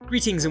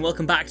Greetings and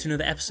welcome back to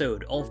another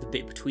episode of The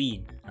Bit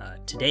Between.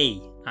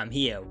 Today, I'm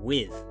here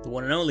with the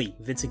one and only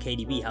Vincent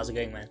KDB. How's it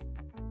going, man?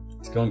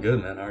 It's going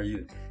good, man. How are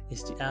you?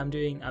 I'm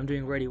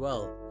doing really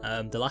well.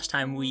 The last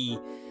time we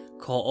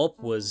caught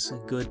up was a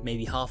good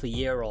maybe half a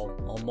year or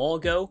more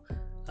ago.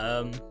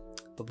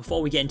 But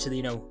before we get into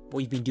the,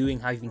 what you've been doing,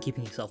 how you've been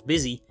keeping yourself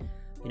busy,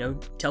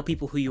 tell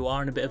people who you are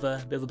and a bit of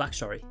a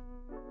backstory.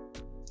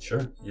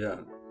 Sure. Yeah.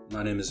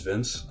 My name is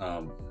Vince.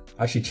 I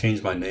actually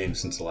changed my name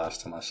since the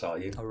last time I saw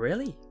you. Oh,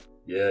 really?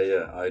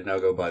 Yeah. I now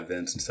go by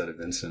Vince instead of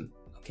Vincent.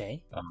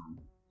 Okay.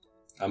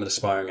 I'm an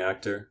aspiring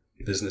actor,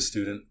 business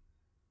student,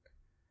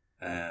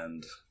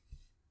 and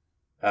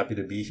happy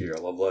to be here.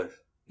 I love life.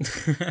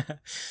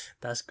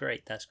 That's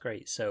great.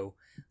 So,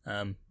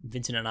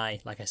 Vincent and I,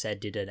 like I said,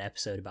 did an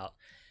episode about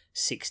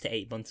 6 to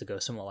 8 months ago,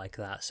 something like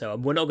that. So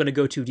we're not going to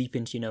go too deep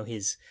into,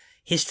 his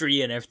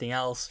history and everything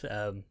else.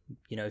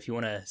 If you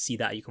want to see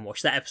that, you can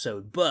watch that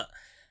episode. But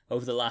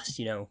over the last,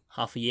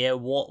 half a year,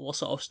 what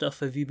sort of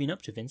stuff have you been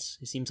up to, Vince?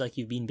 It seems like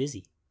you've been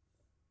busy.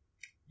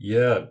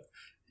 Yeah,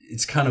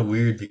 it's kind of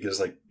weird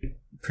because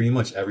pretty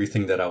much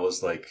everything that I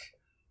was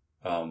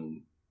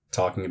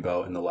talking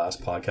about in the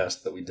last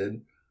podcast that we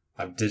did,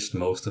 I've ditched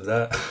most of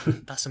that.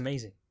 That's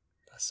amazing.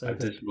 That's so I've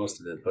good. ditched most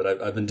of it, but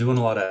I've been doing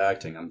a lot of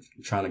acting. I'm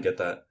trying to get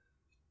that,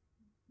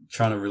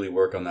 trying to really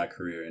work on that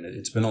career, and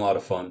it's been a lot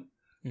of fun.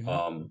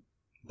 Mm-hmm.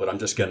 But I'm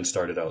just getting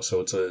started out,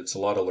 so it's a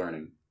lot of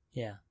learning.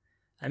 Yeah,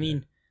 I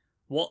mean,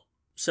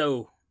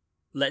 So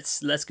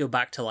let's go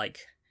back to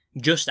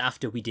just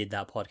after we did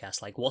that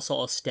podcast. What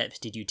sort of steps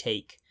did you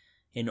take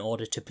in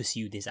order to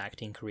pursue this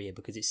acting career?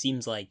 Because it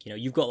seems like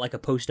you've got a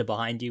poster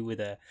behind you with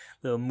a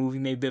little movie,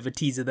 maybe a bit of a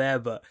teaser there.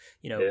 But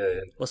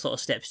Yeah. What sort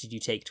of steps did you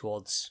take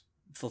towards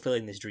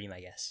fulfilling this dream,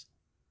 I guess?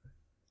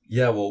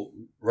 Yeah, well,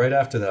 right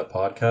after that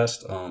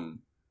podcast,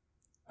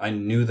 I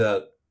knew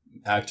that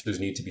actors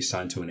need to be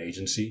signed to an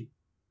agency.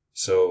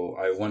 So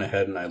I went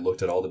ahead and I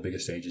looked at all the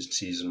biggest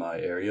agencies in my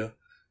area,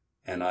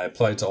 and I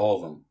applied to all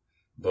of them.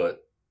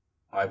 But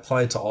I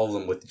applied to all of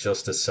them with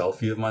just a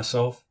selfie of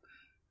myself,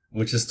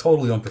 which is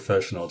totally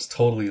unprofessional. It's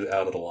totally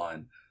out of the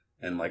line.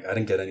 And I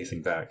didn't get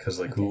anything back because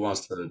who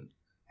wants to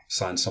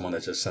sign someone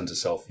that just sends a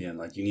selfie in?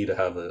 You need to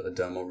have a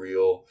demo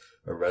reel,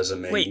 a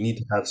resume. Wait, you need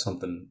to have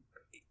something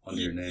under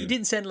your name. You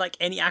didn't send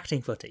any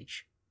acting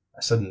footage?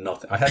 I said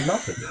nothing. I had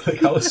nothing.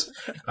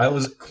 I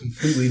was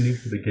completely new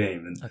to the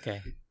game, and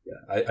Okay.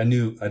 Yeah, I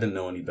knew I didn't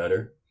know any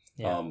better.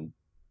 Yeah.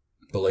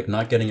 But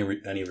not getting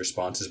any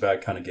responses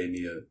back kind of gave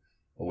me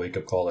a wake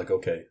up call.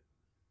 Okay,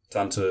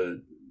 time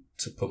to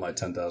put my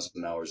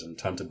 10,000 hours in.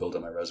 Time to build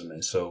up my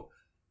resume. So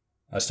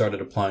I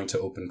started applying to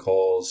open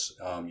calls.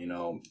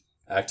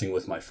 Acting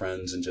with my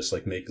friends and just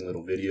making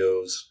little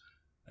videos.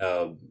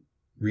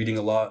 Reading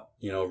a lot.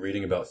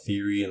 Reading about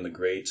theory and the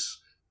greats.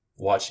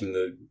 Watching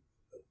the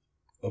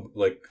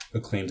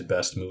acclaimed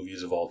best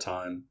movies of all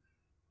time.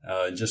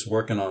 Just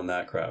working on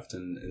that craft,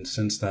 and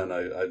since then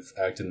I've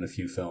acted in a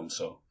few films,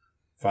 so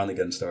finally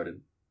getting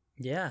started.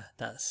 Yeah,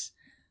 that's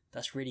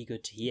really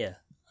good to hear.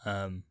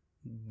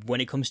 When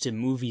it comes to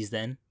movies,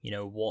 then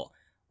what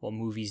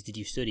movies did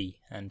you study,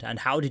 and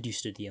how did you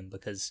study them?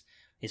 Because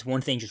it's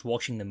one thing just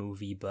watching the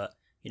movie, but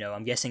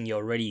I'm guessing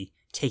you're already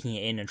taking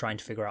it in and trying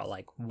to figure out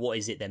what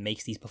is it that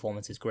makes these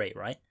performances great,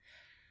 right?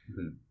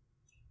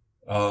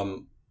 Mm-hmm.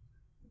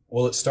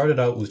 Well, it started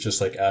out with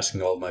just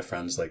asking all of my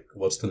friends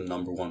what's the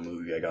number one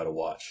movie I gotta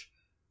watch.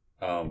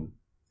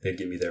 They'd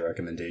give me their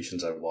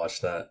recommendations. I would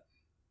watch that.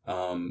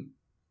 And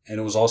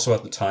it was also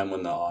at the time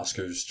when the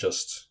Oscars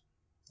just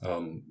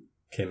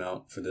came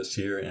out for this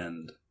year,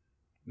 and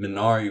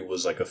Minari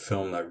was a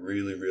film that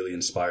really, really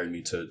inspired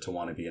me to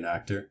want to be an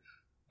actor.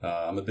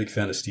 I'm a big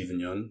fan of Steven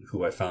Yeun,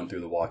 who I found through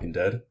The Walking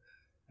Dead,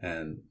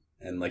 and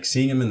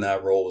seeing him in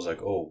that role was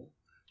oh,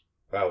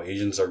 wow,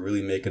 Asians are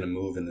really making a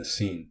move in this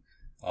scene.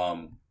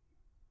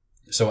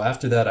 So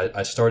after that,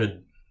 I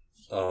started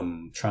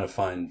trying to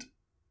find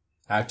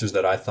actors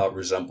that I thought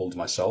resembled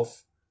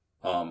myself,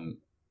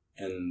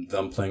 and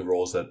them playing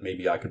roles that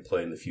maybe I could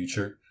play in the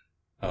future.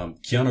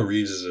 Keanu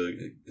Reeves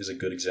is a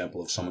good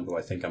example of someone who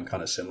I think I'm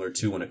kind of similar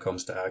to when it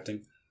comes to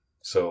acting.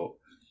 So,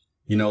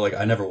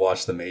 I never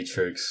watched The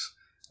Matrix.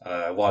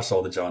 I watched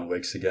all the John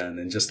Wicks again,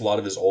 and just a lot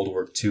of his old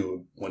work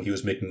too when he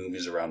was making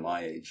movies around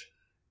my age.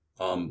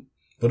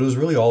 But it was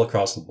really all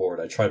across the board.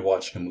 I tried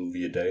watching a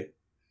movie a day.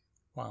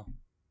 Wow.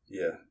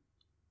 Yeah.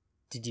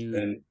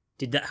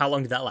 How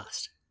long did that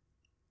last?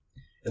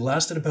 It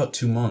lasted about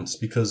 2 months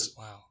because,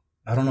 wow,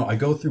 I don't know, I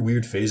go through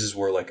weird phases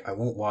where I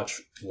won't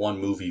watch one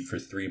movie for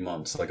 3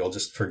 months. I'll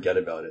just forget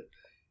about it.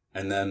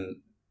 And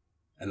then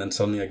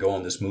suddenly I go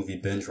on this movie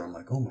binge where I'm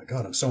oh my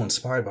God, I'm so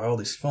inspired by all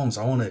these films.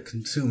 I want to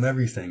consume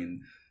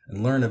everything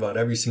and learn about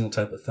every single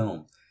type of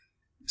film.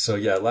 So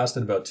yeah, it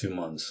lasted about 2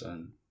 months,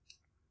 and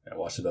I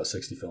watched about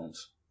 60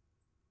 films.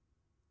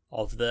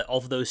 Of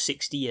those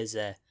 60,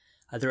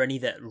 are there any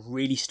that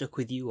really stuck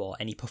with you, or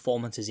any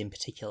performances in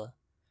particular?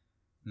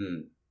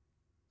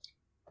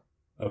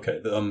 Okay,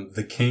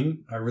 the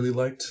King I really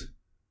liked,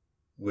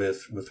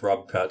 with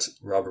Robert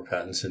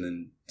Pattinson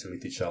and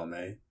Timothée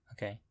Chalamet.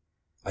 Okay.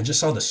 I just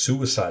saw the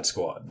Suicide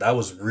Squad. That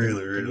was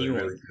really, The really, new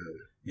really one. good.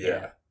 Yeah,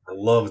 Yeah, I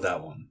love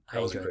that one. I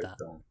That was a enjoyed great that.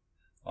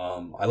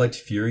 film. I liked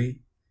Fury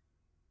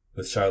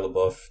with Shia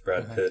LaBeouf,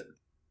 Brad Uh-huh. Pitt.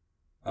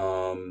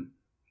 Um,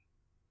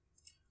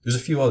 there's a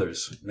few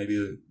others. Maybe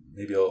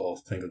I'll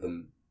think of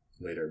them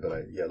later.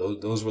 But yeah,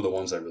 those were the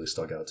ones that really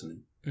stuck out to me.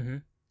 hmm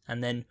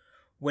And then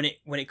when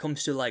it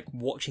comes to like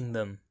watching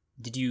them,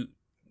 did you?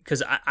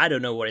 Because I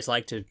don't know what it's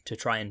like to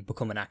try and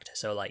become an actor.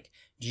 So like,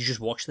 do you just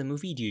watch the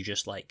movie? Do you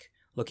just like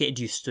look at it?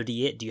 Do you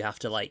study it? Do you have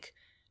to like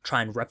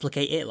try and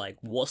replicate it? Like,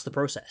 what's the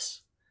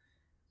process?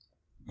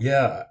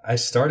 Yeah, I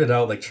started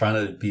out like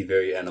trying to be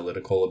very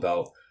analytical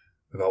about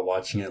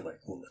watching it. Like,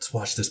 well, let's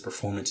watch this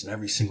performance and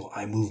every single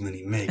eye movement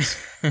he makes.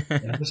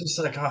 And I was just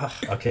like,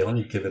 okay, let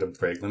me give it a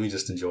break. Let me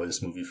just enjoy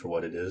this movie for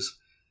what it is.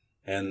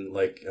 And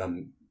like,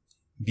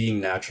 being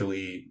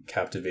naturally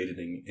captivated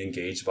and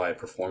engaged by a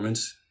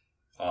performance,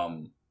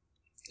 um,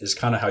 is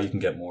kind of how you can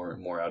get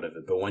more out of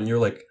it. But when you're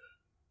like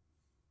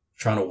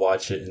trying to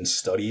watch it and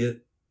study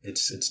it,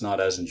 it's not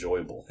as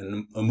enjoyable.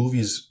 And a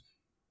movie's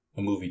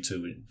a movie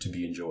to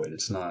be enjoyed.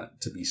 It's not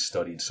to be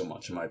studied so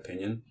much, in my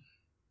opinion.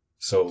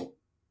 So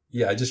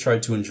yeah, I just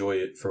tried to enjoy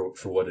it for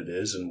what it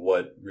is and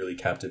what really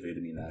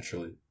captivated me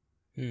naturally.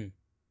 Hmm.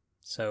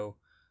 So,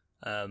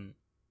 um,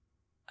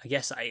 I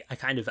guess I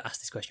kind of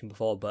asked this question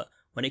before, but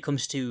when it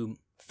comes to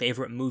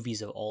favorite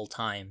movies of all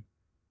time,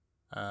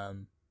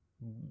 um,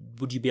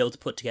 would you be able to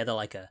put together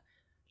like a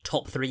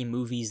top three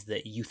movies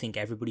that you think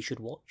everybody should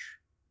watch?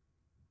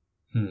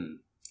 Hmm.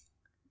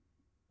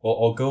 Well,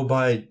 I'll go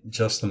by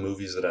just the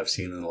movies that I've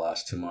seen in the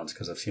last 2 months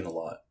because I've seen a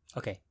lot.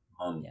 Okay.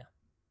 Um, Yeah.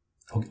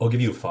 I'll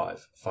give you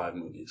five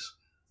movies.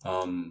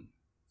 Um,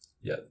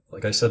 yeah,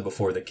 like I said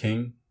before, The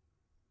King.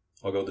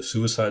 I'll go The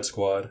Suicide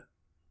Squad,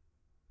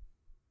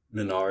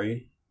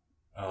 Minari,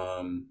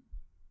 um,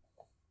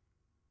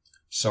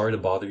 Sorry to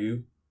Bother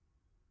You,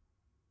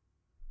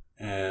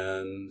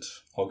 and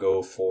I'll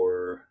go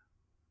for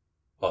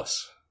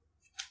Us.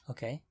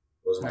 Okay.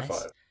 Those are my Nice.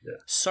 five. Yeah.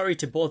 Sorry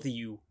to bother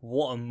you.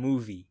 What a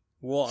movie.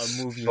 What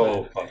a movie, So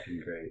man.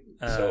 fucking great.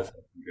 So Uh,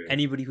 fucking great.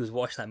 Anybody who's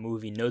watched that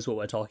movie knows what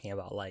we're talking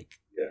about. Like,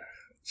 Yeah.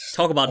 Just,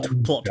 talk about oh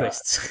my plot god.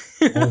 twists.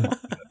 Oh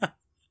my.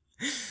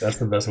 That's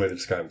the best way to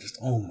describe it. Just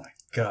oh my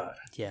god.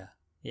 Yeah,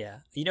 yeah.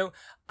 You know,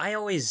 I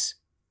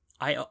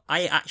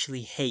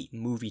actually hate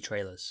movie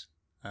trailers.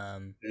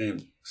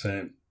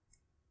 Same.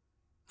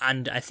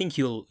 And I think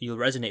you'll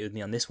resonate with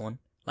me on this one.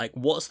 Like,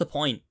 what's the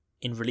point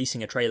in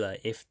releasing a trailer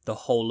if the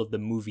whole of the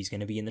movie's going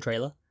to be in the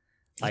trailer?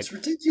 Like, It's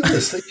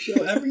ridiculous. They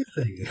show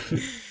everything.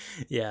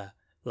 yeah,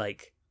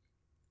 like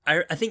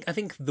I think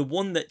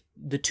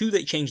the two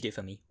that changed it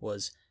for me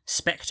was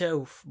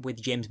Spectre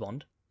with James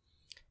Bond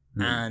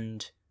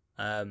and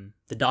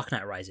The Dark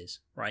Knight Rises,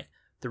 right?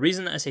 The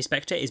reason that I say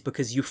Spectre is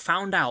because you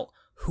found out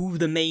who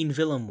the main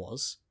villain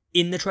was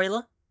in the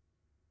trailer.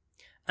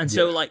 And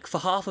so, Yeah. like, for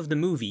half of the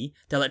movie,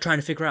 they're, like, trying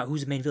to figure out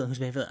who's the main villain,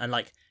 and,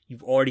 like,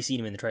 you've already seen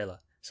him in the trailer.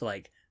 So,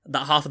 like,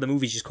 that half of the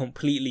movie is just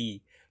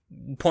completely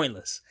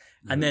pointless.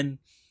 And then,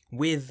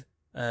 with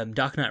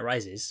Dark Knight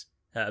Rises,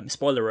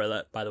 spoiler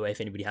alert, by the way, if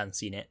anybody hasn't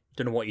seen it,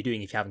 don't know what you're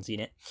doing if you haven't seen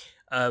it,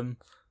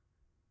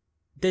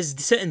 there's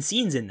certain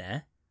scenes in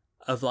there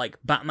of, like,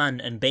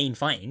 Batman and Bane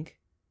fighting,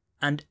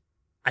 and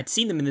I'd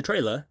seen them in the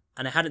trailer,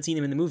 and I hadn't seen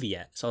them in the movie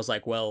yet. So I was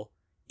like, well,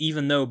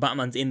 even though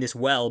Batman's in this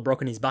well,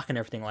 broken his back and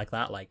everything like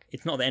that, like,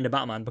 it's not the end of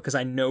Batman because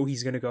I know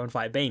he's going to go and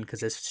fight Bane because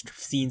there's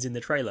scenes in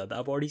the trailer that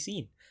I've already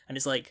seen. And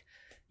it's like,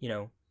 you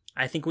know,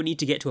 I think we need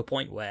to get to a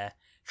point where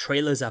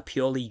trailers are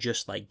purely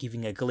just like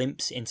giving a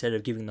glimpse instead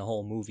of giving the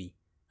whole movie.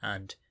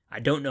 And I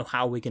don't know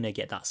how we're going to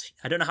get that.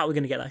 I don't know how we're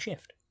going to get that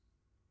shift.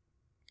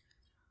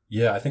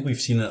 Yeah, I think we've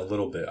seen it a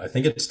little bit. I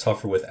think it's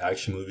tougher with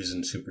action movies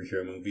and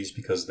superhero movies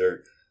because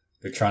they're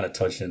trying to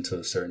touch into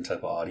a certain type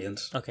of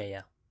audience. Okay,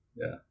 yeah.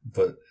 Yeah.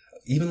 But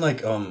even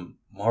like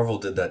Marvel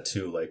did that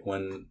too. Like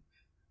when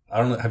I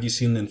don't know, have you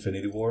seen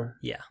Infinity War?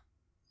 Yeah.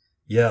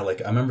 Yeah,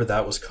 like I remember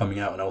that was coming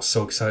out and I was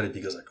so excited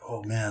because like,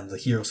 oh man, the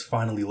hero's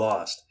finally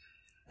lost.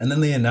 And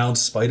then they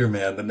announced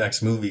Spider-Man, the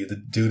next movie, the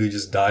dude who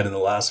just died in the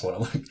last one.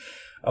 I'm like,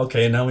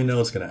 okay, now we know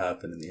what's gonna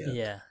happen in the end.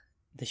 Yeah.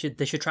 They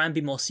should try and be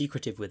more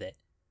secretive with it.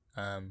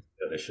 Yeah,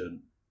 they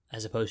should.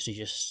 As opposed to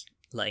just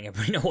letting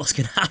everybody know what's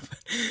going to happen.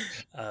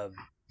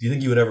 Do you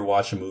think you would ever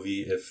watch a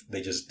movie if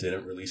they just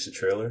didn't release a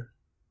trailer?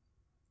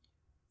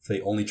 If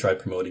they only tried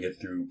promoting it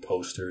through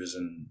posters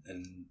and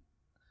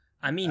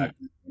I mean,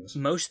 actors?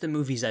 most of the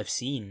movies I've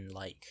seen,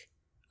 like,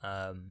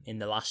 in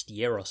the last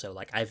year or so,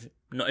 like, I've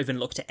not even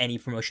looked at any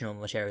promotional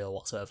material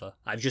whatsoever.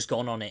 I've just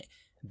gone on it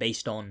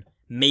based on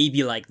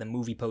maybe, like, the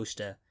movie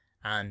poster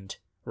and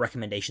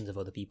recommendations of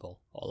other people.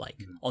 Or,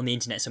 like, on the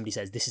internet somebody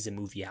says, this is a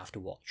movie you have to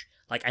watch.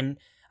 Like,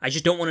 I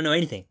just don't want to know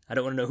anything. I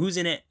don't want to know who's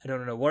in it. I don't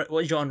want to know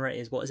what genre it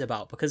is, what it's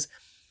about. Because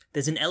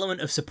there's an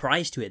element of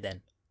surprise to it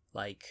then.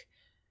 Like,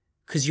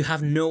 because you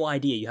have no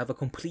idea. You have a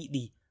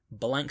completely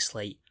blank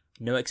slate,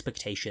 no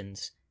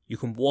expectations. You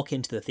can walk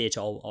into the theatre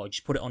or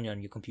just put it on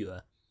your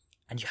computer,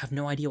 and you have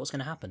no idea what's going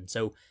to happen.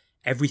 So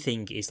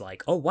everything is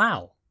like, oh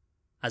wow,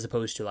 as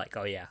opposed to like,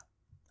 oh yeah,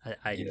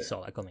 I Yeah.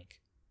 saw that coming.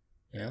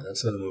 You Yeah, know,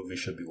 that's how the movie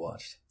should be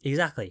watched.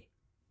 exactly,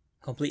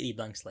 completely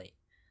blank slate.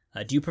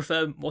 Do you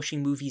prefer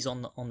watching movies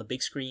on the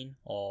big screen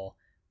or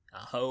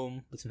at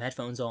home with some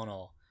headphones on,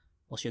 or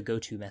what's your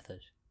go-to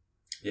method?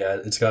 Yeah,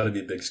 it's got to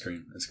be big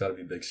screen. It's got to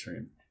be big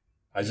screen.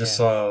 I just Yeah.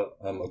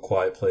 saw A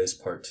Quiet Place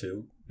Part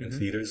 2 in Mm-hmm.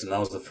 theaters, and that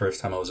was the first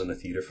time I was in the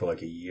theater for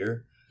like a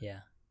year.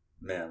 Yeah.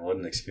 Man, what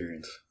an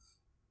experience.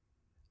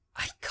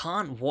 I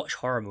can't watch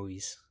horror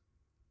movies.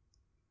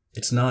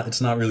 It's not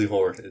really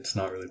horror. It's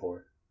not really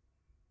horror.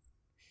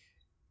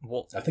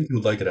 What? I think you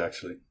would like it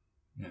actually.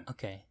 Yeah.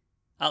 Okay.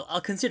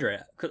 I'll consider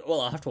it. Well,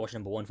 I'll have to watch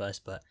number one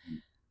first, but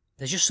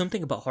there's just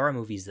something about horror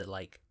movies that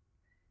like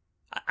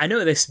I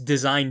know they're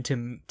designed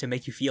to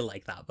make you feel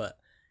like that, but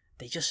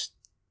they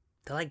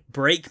like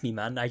break me,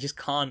 man. I just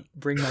can't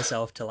bring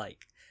myself to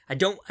like I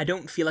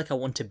don't feel like I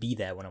want to be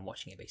there when I'm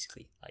watching it.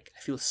 Basically, like I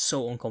feel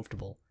so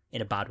uncomfortable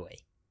in a bad way.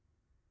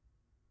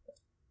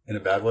 In a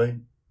bad way?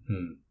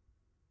 Hmm.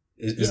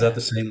 Is Yeah. that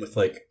the same with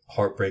like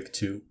Heartbreak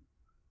 2?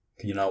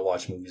 Can you not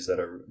watch movies that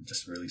are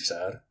just really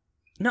sad?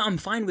 No, I'm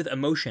fine with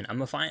emotion.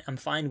 I'm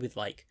fine with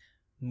like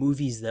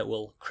movies that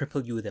will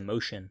cripple you with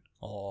emotion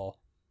or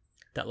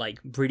that like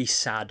really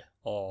sad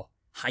or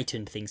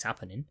heightened things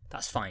happening.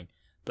 That's fine.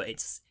 But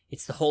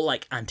it's the whole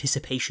like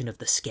anticipation of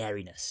the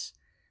scariness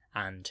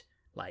and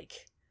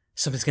like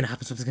something's gonna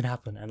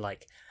happen,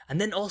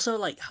 and then also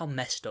like how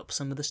messed up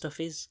some of the stuff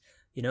is.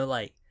 You know,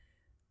 like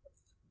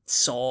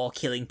Saw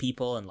killing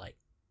people and like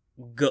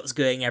guts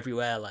going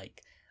everywhere.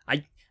 Like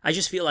I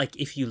just feel like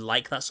if you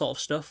like that sort of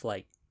stuff,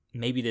 like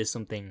maybe there's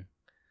something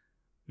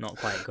not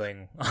quite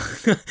going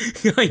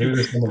Maybe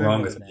there's something going wrong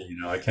on with there. me.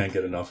 I can't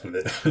get enough of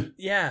it.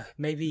 Yeah,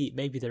 maybe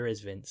there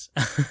is, Vince.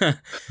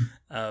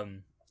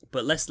 um,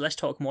 but let's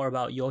talk more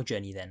about your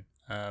journey then.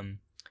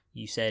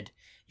 You said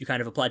you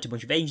kind of applied to a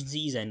bunch of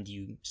agencies and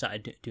you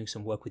started doing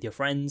some work with your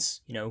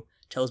friends. You know,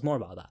 tell us more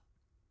about that.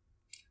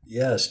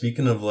 Yeah,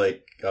 speaking of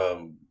like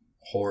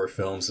horror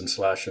films and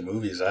slasher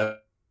movies, I have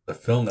a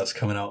film that's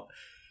coming out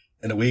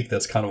in a week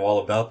that's kind of all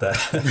about that.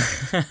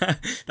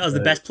 That was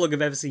the Uh, best plug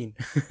I've ever seen.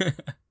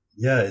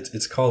 yeah,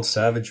 it's called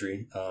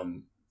Savagery.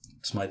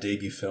 It's my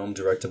debut film,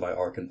 directed by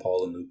Arkin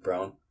Paul and Luke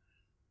Brown.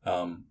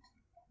 Um,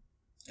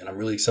 and I'm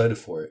really excited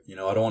for it. I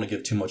don't want to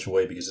give too much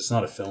away because it's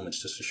not a film;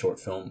 it's just a short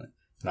film,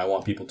 and I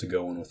want people to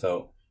go in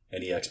without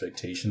any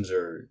expectations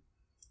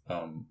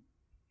um,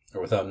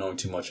 or without knowing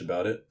too much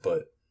about it.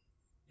 But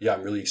yeah,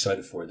 I'm really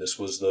excited for it. It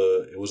was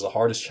the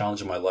hardest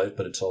challenge of my life,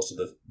 but it's also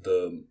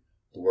the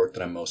work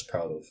that I'm most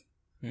proud of.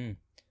 Mm.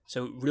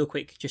 So, real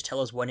quick, just tell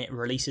us when it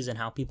releases and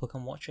how people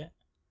can watch it.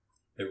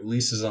 It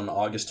releases on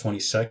August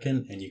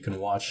 22nd, and you can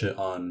watch it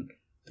on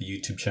the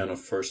YouTube channel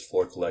First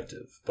Floor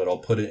Collective. But I'll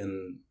put it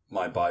in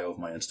my bio of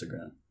my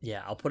Instagram.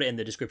 Yeah, I'll put it in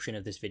the description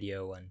of this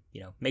video and,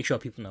 make sure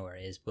people know where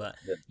it is. But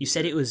Yeah. you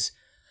said it was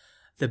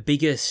the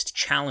biggest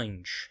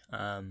challenge.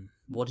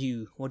 What do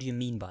you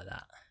mean by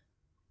that?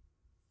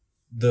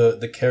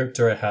 The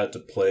character I had to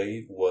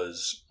play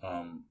was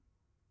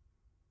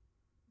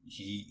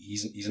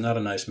he's not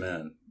a nice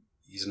man.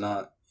 He's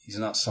not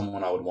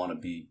someone I would want to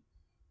be,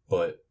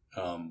 but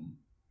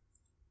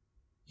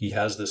he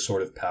has this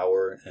sort of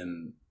power,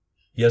 and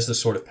he has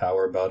this sort of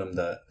power about him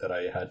that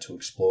I had to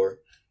explore,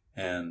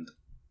 and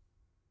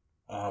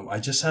I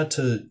just had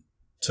to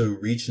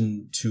reach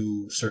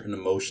into certain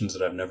emotions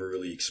that I've never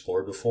really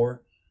explored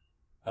before,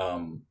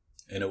 and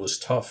it was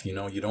tough. You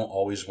don't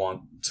always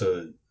want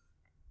to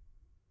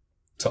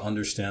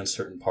understand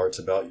certain parts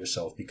about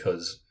yourself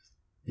because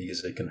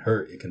it can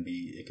hurt. It can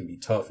be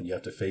tough, and you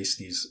have to face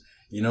these.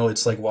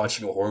 It's like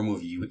watching a horror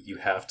movie. You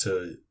have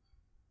to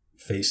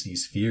face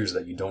these fears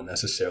that you don't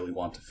necessarily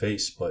want to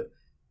face, but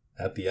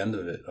at the end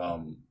of it,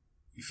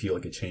 you feel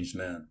like a changed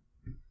man.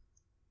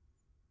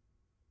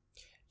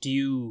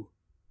 Do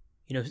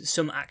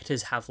some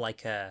actors have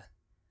like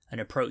an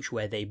approach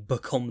where they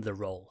become the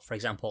role. For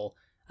example,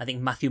 I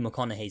think Matthew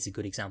McConaughey is a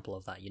good example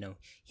of that.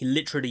 He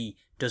literally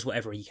does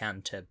whatever he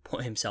can to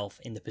put himself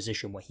in the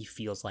position where he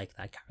feels like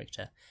that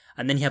character.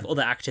 And then you have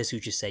other actors who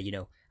just say,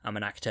 I'm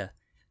an actor,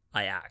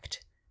 I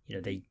act.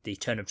 They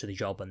turn up to the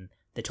job and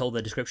they're told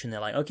the description. They're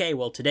like, okay,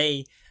 well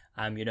today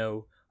I'm,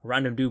 a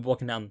random dude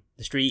walking down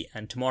the street,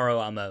 and tomorrow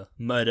I'm a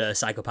murder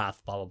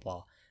psychopath, blah, blah,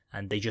 blah.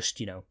 And they just,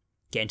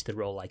 get into the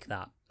role like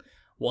that.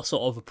 What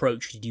sort of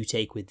approach did you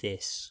take with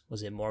this?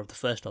 Was it more of the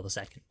first or the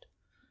second?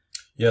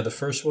 Yeah, the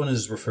first one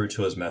is referred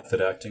to as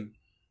method acting,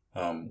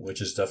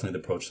 which is definitely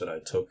the approach that I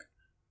took.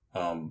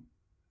 Um,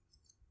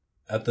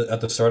 at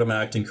the start of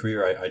my acting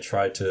career, I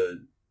tried to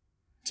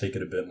take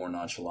it a bit more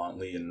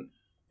nonchalantly and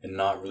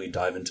not really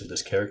dive into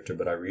this character,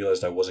 but I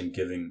realized I wasn't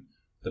giving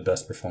the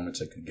best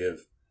performance I could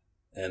give.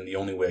 And the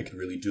only way I could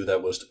really do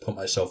that was to put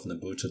myself in the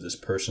boots of this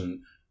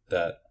person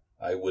that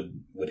I would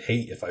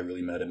hate if I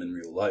really met him in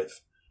real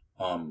life.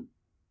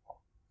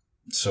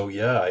 So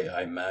yeah,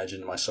 I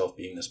imagined myself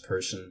being this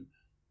person.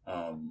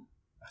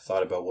 I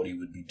thought about what he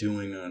would be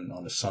doing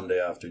on a Sunday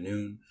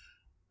afternoon,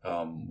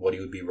 what he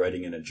would be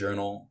writing in a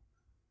journal,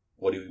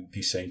 what he would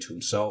be saying to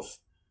himself.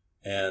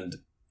 And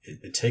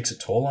it takes a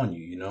toll on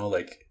you,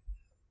 like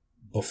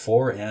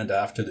before and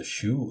after the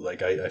shoot,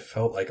 like I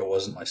felt like I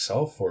wasn't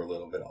myself for a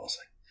little bit. I was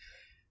like,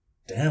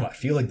 damn, I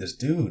feel like this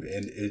dude.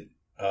 And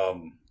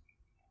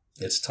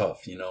it's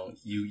tough, you know.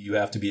 You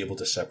have to be able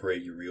to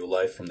separate your real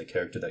life from the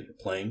character that you're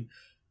playing,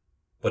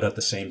 but at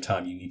the same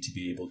time, you need to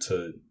be able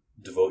to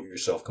devote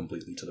yourself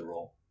completely to the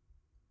role.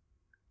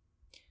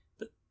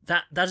 But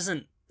that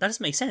doesn't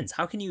make sense.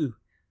 How can you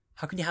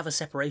have a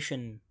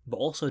separation but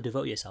also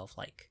devote yourself?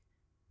 Like,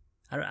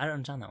 I don't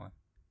understand that one.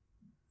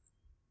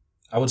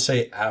 I would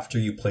say after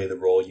you play the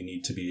role, you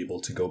need to be able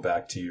to go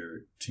back to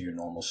your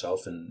normal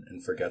self and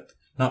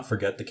not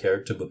forget the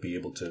character, but be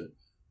able to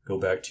go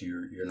back to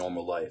your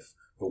normal life.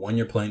 But when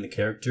you're playing the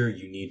character,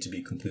 you need to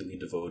be completely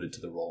devoted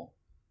to the role,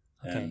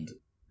 Okay.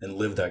 and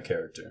live that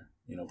character.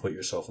 You know, put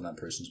yourself in that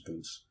person's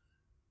boots.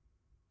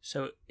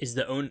 So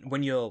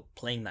when you're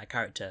playing that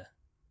character,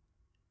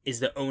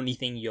 is the only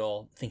thing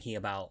you're thinking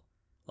about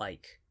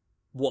like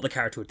what the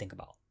character would think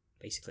about,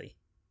 basically?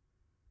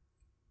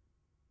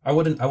 I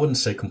wouldn't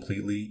say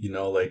completely. You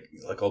know, like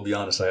I'll be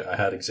honest. I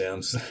had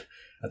exams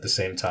at the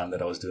same time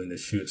that I was doing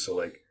this shoot. So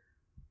like,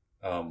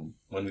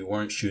 when we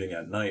weren't shooting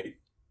at night,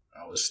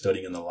 I was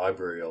studying in the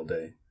library all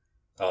day.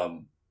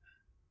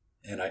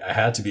 And I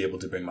had to be able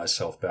to bring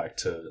myself back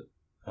to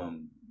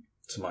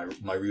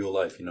my real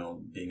life, you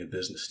know, being a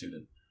business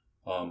student.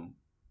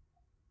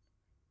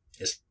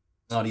 It's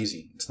not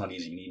easy. It's not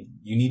easy.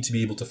 You need to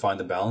be able to find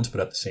the balance,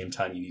 but at the same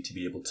time, you need to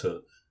be able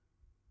to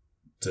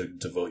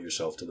devote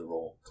yourself to the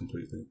role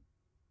completely.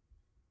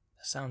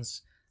 That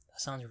sounds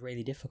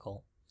really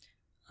difficult.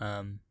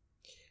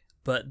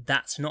 But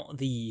that's not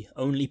the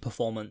only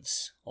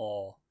performance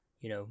or,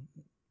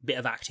 bit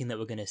of acting that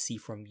we're going to see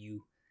from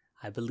you,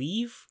 I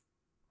believe,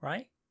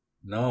 right?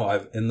 No,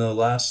 I've in the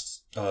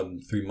last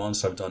 3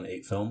 months I've done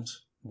 8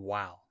 films,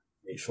 Wow.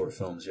 8 short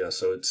films. Yeah,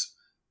 so it's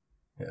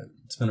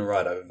been a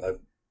ride. I've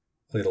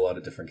played a lot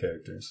of different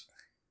characters,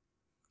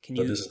 Can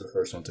but you this is the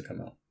first one to come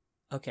out.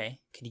 Okay,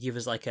 can you give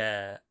us like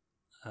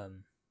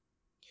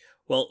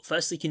well,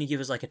 firstly, can you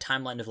give us like a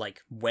timeline of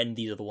like when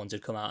these other ones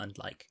had come out and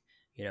like,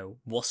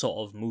 what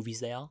sort of movies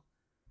they are?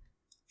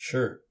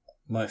 Sure.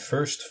 My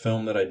first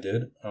film that I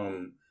did,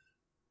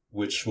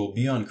 which will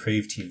be on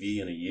Crave TV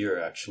in a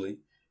year, actually.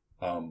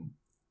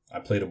 I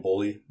played a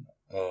bully.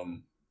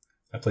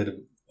 I played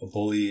a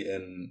bully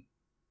in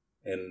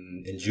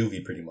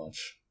juvie, pretty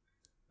much.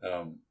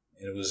 And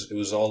it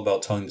was all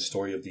about telling the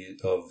story of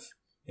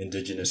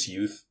indigenous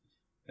youth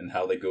and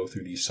how they go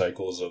through these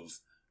cycles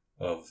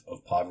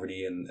of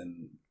poverty,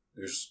 and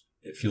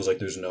it feels like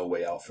there's no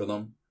way out for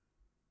them.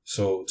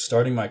 So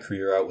starting my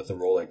career out with a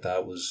role like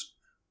that was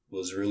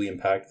really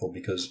impactful,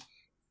 because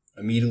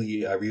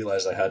immediately I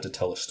realized I had to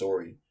tell a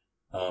story.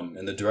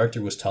 And the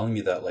director was telling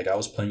me that like I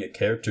was playing a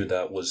character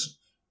that was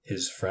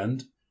his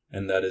friend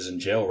and that is in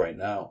jail right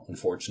now,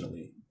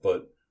 unfortunately.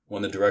 But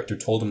when the director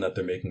told him that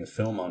they're making a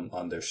film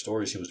on their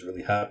stories, he was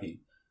really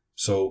happy.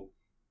 So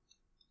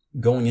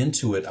going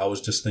into it, I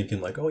was just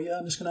thinking like, oh yeah,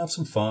 I'm just gonna have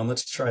some fun.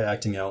 Let's try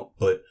acting out.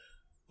 But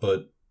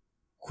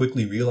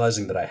quickly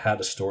realizing that I had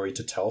a story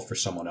to tell for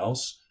someone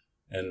else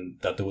and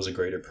that there was a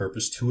greater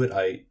purpose to it,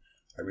 I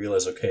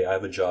realized, okay, I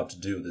have a job to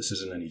do. This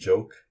isn't any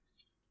joke.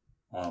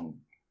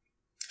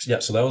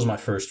 So that was my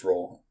first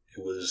role.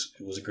 It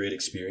was a great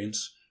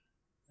experience,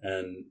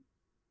 and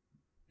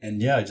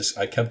yeah,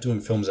 I kept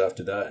doing films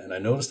after that, and I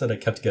noticed that I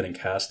kept getting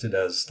casted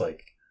as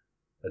like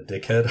a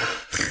dickhead.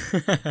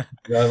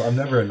 Yeah, I'm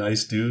never a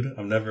nice dude.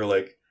 I'm never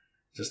like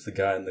just the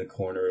guy in the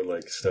corner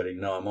like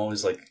studying. No, I'm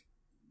always like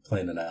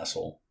playing an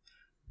asshole.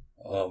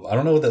 I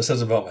don't know what that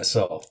says about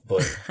myself,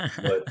 but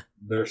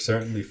they're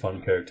certainly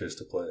fun characters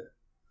to play.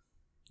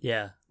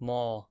 Yeah,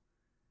 more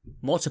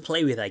to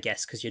play with, I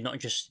guess, because you're not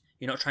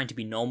trying to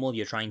be normal.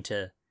 You're trying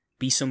to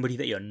be somebody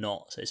that you're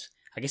not. So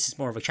I guess it's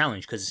more of a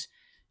challenge because,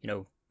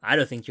 I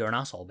don't think you're an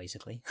asshole,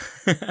 basically.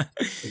 I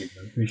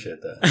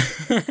appreciate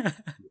that.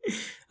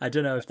 I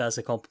don't know if that's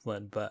a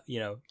compliment, but,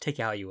 take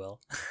it how you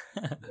will.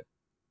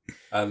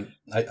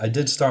 I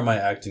did start my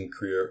acting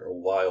career a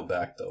while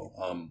back, though.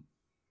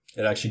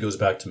 It actually goes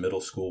back to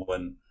middle school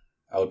when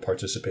I would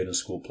participate in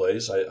school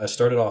plays. I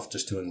started off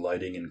just doing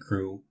lighting and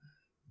crew,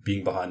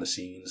 being behind the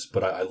scenes,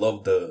 but I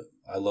love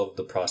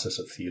the process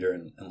of theater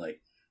and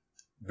like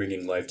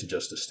bringing life to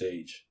just a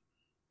stage.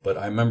 But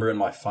I remember in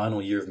my final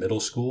year of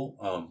middle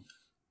school,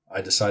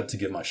 I decided to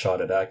give my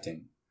shot at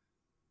acting,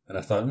 and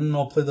I thought,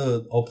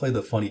 I'll play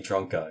the funny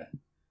drunk guy.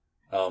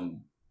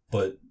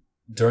 But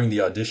during the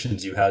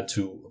auditions, you had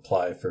to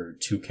apply for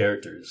 2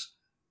 characters.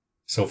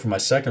 So for my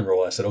second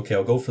role, I said, okay,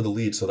 I'll go for the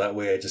lead, so that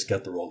way I just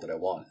get the role that I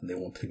want, and they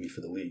won't pick me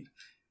for the lead.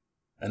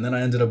 And then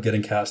I ended up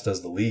getting cast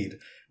as the lead,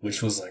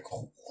 which was like,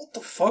 oh, what the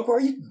fuck?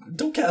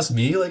 Don't cast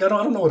me. Like, I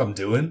don't know what I'm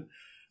doing.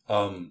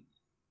 And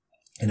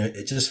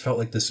it just felt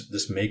like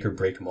this make or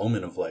break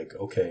moment of like,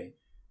 okay,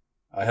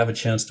 I have a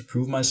chance to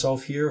prove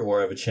myself here, or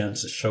I have a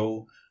chance to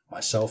show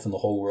myself and the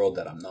whole world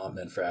that I'm not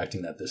meant for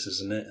acting, that this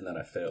isn't it, and that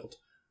I failed.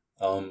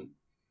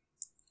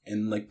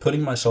 And like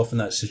putting myself in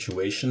that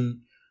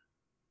situation,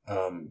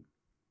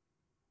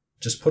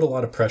 just put a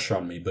lot of pressure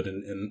on me, but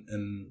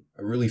in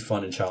a really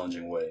fun and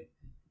challenging way.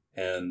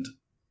 and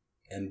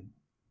and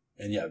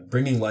and yeah,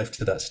 bringing life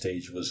to that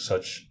stage was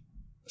such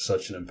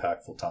an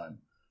impactful time.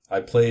 I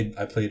played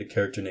a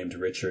character named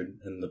Richard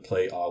in the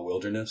play Ah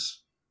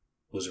Wilderness.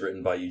 It was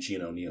written by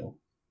Eugene O'Neill,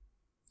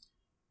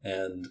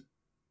 and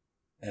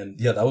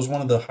yeah, that was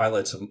one of the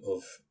highlights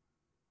of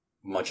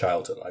my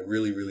childhood. I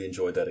really really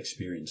enjoyed that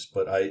experience.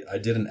 But I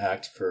didn't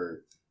act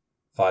for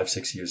 5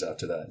 6 years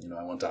after that.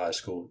 I went to high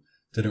school,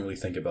 didn't really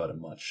think about it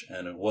much,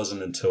 and it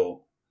wasn't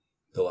until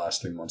the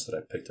last 3 months that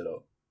I picked it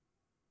up.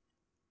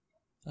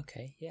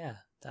 Okay, yeah,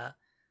 that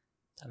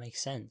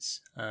makes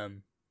sense.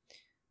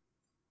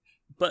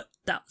 But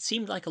that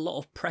seemed like a lot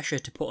of pressure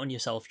to put on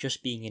yourself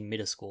just being in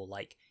middle school.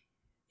 Like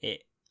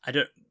it, I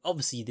don't.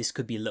 Obviously, this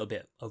could be a little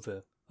bit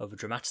over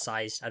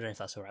dramatized. I don't know if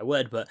that's the right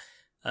word, but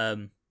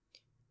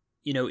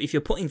if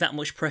you're putting that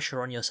much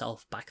pressure on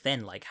yourself back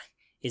then, like,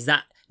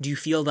 do you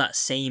feel that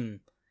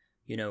same,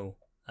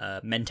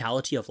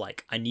 mentality of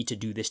like, I need to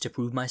do this to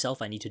prove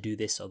myself. I need to do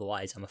this,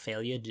 otherwise I'm a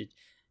failure.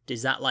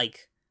 Is that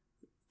like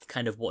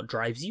kind of what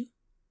drives you?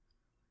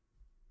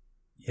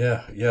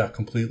 Yeah,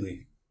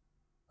 completely.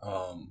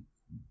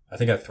 I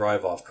think I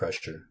thrive off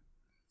pressure,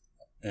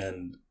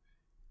 and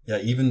yeah,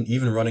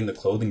 even running the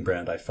clothing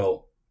brand, I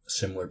felt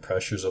similar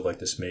pressures of like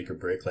this make or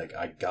break. Like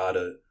I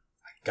gotta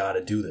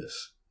do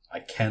this. I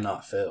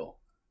cannot fail.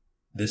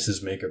 This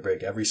is make or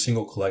break. Every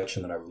single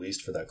collection that I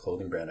released for that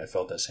clothing brand, I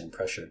felt that same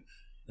pressure.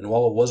 And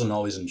while it wasn't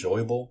always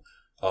enjoyable,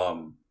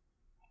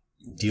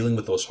 dealing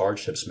with those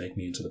hardships make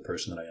me into the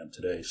person that I am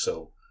today.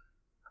 So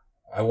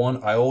I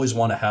always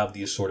want to have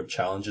these sort of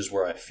challenges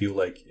where I feel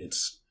like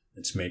it's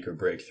make or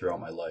break throughout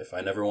my life.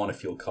 I never want to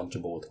feel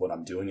comfortable with what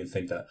I'm doing and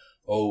think that,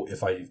 oh,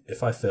 if I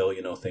fail,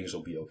 things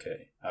will be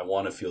okay. I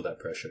want to feel that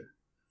pressure.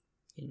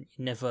 You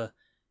never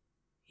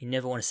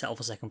want to settle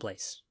for second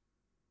place.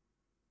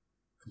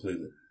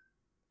 Completely.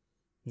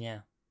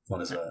 Yeah.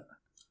 Fun is that?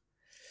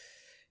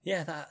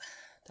 Yeah, that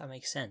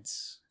makes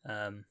sense.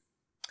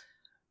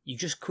 You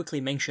just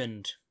quickly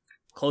mentioned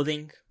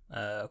clothing,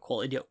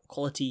 quality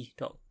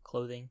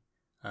clothing.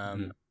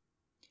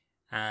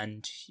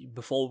 And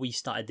before we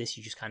started this,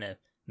 you just kind of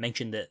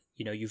mentioned that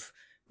you've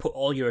put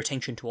all your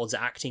attention towards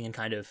acting and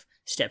kind of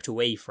stepped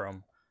away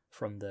from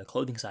the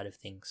clothing side of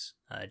things.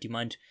 Do you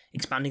mind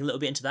expanding a little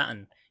bit into that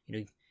and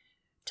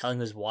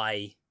telling us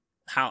why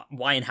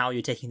and how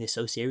you're taking this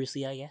so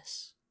seriously, I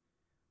guess?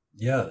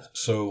 Yeah.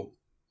 So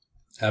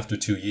after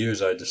 2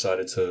 years, I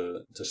decided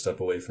to step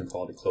away from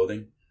quality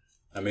clothing.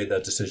 I made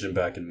that decision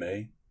back in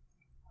May.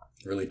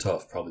 Really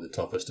tough, probably the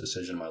toughest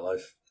decision in my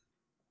life.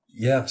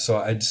 Yeah, so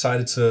I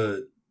decided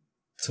to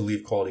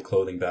leave quality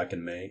clothing back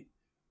in May,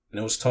 and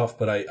it was tough.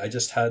 But I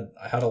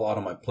had a lot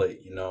on my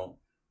plate.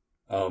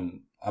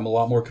 I'm a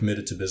lot more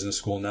committed to business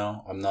school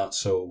now. I'm not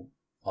so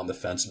on the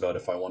fence about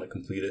if I want to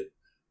complete it,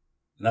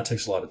 and that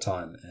takes a lot of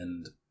time.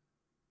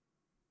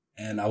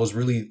 And I was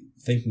really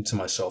thinking to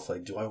myself,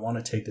 like, do I want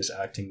to take this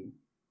acting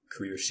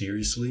career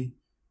seriously?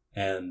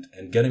 And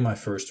getting my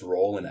first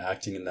role in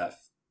acting in that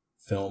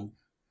film,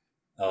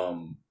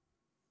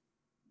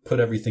 put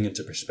everything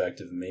into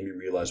perspective and made me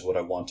realize what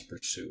I want to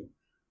pursue.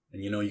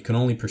 And you can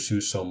only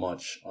pursue so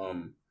much.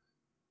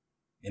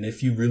 And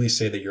if you really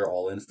say that you're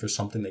all in for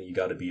something, then you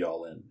got to be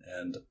all in.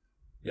 And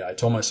yeah, I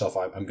told myself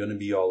I'm going to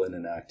be all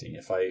in acting.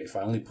 If I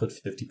only put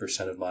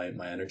 50% of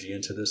my energy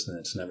into this, then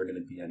it's never going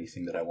to be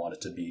anything that I want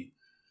it to be.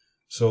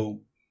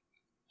 So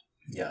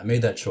yeah, I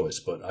made that choice,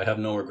 but I have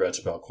no regrets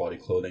about quality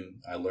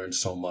clothing. I learned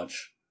so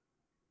much.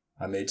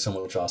 I made so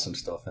much awesome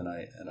stuff, and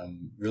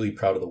I'm really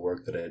proud of the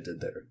work that I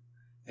did there.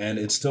 And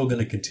it's still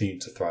going to continue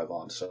to thrive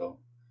on. So.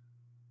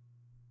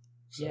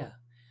 Yeah,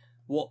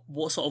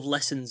 what sort of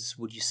lessons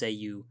would you say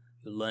you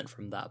learned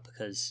from that?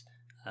 Because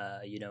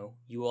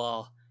you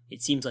are.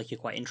 It seems like you're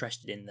quite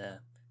interested in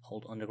the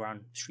whole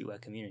underground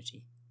streetwear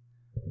community.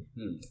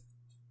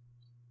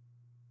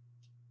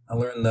 I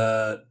learned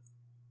that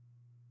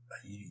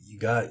you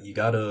gotta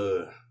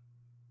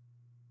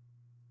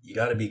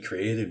be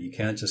creative. You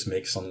can't just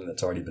make something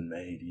that's already been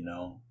made.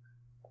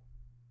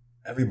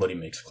 Everybody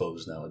makes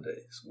clothes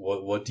nowadays.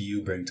 What do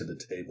you bring to the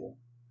table?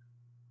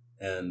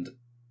 And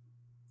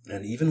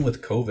even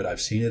with COVID, I've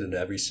seen it in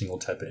every single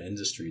type of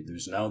industry.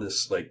 There's now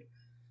this, like,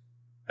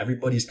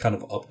 everybody's kind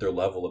of upped their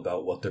level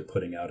about what they're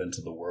putting out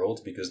into the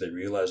world because they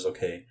realize,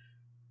 okay,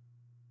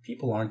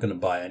 people aren't going to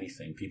buy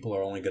anything. People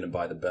are only going to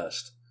buy the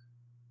best.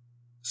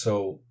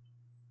 So,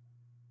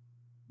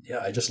 yeah,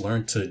 I just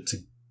learned to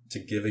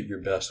give it your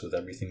best with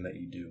everything that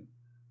you do.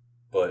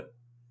 But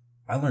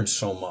I learned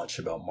so much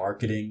about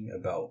marketing,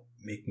 about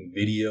making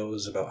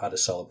videos, about how to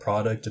sell a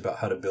product, about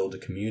how to build a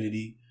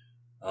community,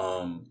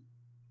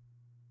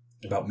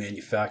 about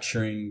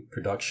manufacturing,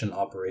 production,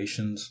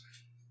 operations,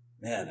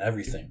 man,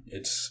 everything.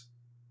 It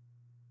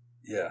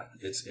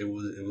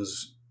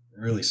was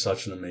really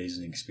such an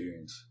amazing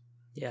experience.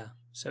 Yeah.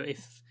 So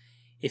if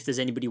there's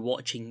anybody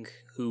watching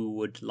who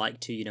would like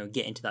to,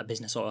 get into that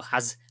business or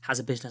has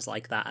a business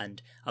like that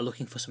and are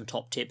looking for some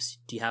top tips,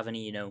 do you have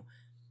any,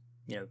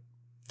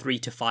 3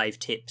 to 5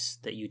 tips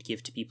that you'd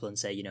give to people and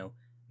say,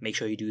 make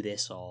sure you do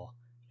this or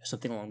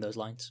something along those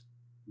lines?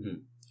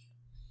 Mm-hmm.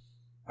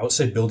 I would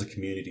say build a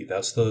community.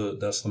 That's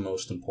the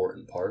most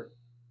important part.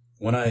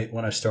 When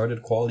I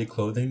started Quality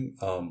Clothing,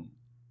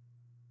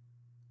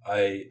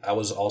 I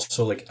was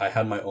also like I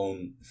had my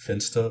own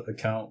Finsta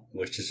account,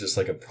 which is just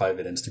like a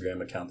private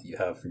Instagram account that you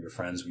have for your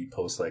friends. We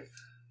post like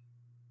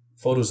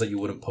photos that you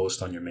wouldn't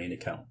post on your main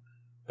account.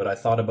 But I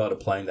thought about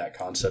applying that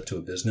concept to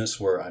a business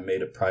where I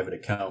made a private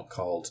account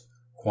called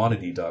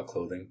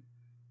Quantity.clothing,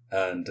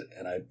 and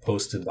I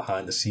posted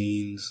behind the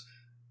scenes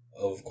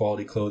of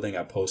Quality Clothing.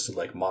 I posted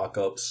like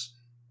mock-ups,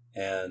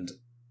 and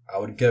I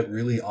would get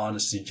really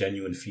honest and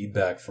genuine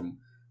feedback from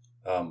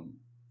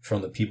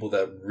the people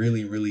that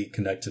really, really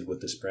connected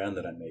with this brand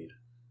that I made.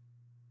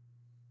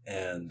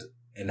 And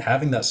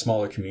having that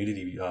smaller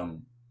community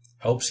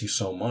helps you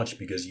so much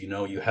because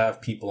you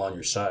have people on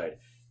your side.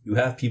 You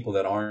have people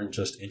that aren't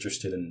just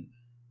interested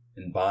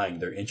in buying;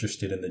 they're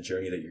interested in the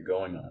journey that you're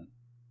going on.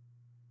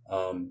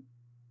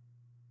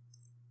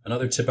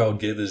 Another tip I would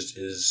give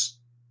is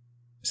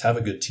have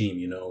a good team.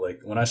 Like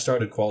when I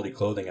started Quality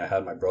Clothing, I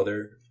had my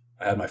brother,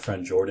 I had my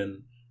friend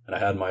Jordan, and I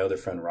had my other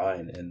friend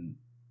Ryan,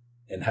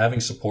 and having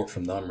support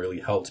from them really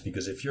helped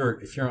because if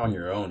you're on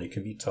your own, it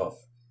can be tough.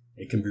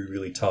 It can be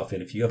really tough,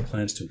 and if you have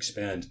plans to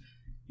expand,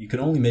 you can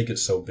only make it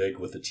so big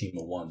with a team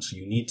of one. So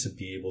you need to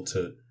be able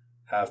to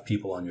have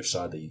people on your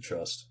side that you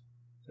trust,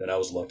 and I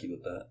was lucky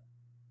with that.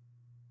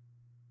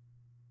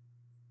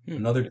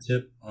 Another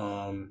tip,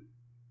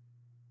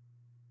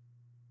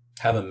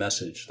 have a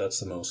message. That's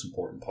the most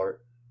important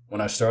part.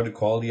 When I started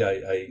Quality,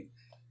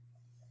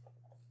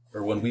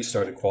 or when we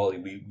started Quality,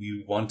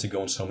 we wanted to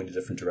go in so many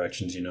different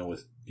directions,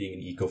 with being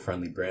an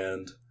eco-friendly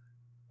brand,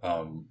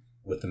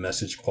 with the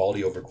message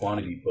quality over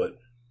quantity. But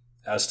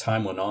as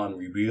time went on,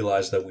 we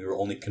realized that we were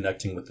only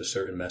connecting with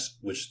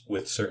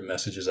with certain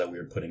messages that we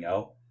were putting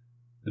out.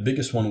 The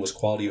biggest one was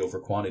quality over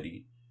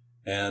quantity.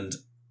 And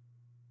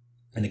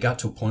it got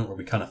to a point where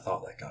we kind of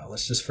thought like,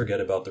 let's just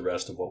forget about the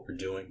rest of what we're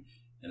doing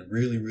and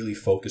really, really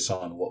focus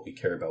on what we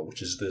care about,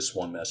 which is this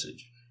one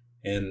message.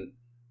 And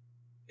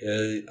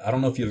I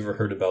don't know if you've ever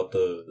heard about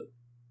the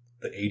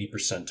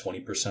 80%,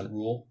 20%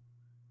 rule.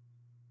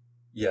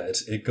 Yeah,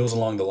 it goes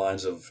along the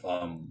lines of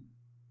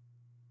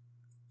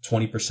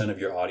 20% of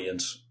your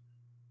audience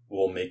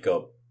will make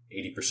up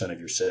 80% of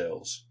your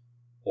sales,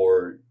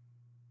 or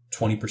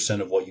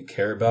 20% of what you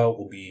care about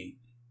will be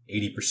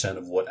 80%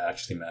 of what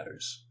actually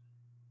matters.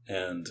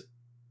 And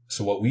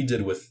so what we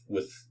did with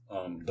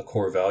the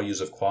core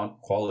values of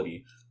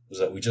quality was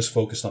that we just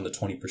focused on the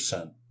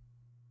 20%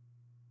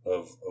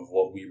 of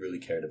what we really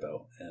cared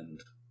about,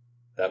 and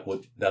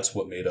that's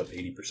what made up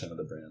 80% of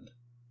the brand.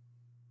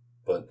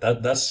 But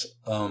that's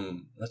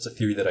a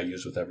theory that I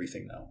use with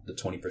everything now, the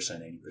 20%,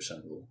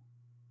 80% rule.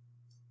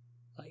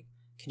 Like,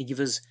 can you give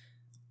us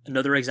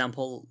another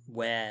example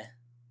where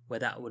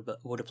that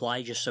would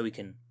apply, just so we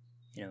can,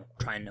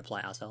 try and apply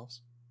it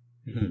ourselves?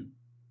 Mm-hmm.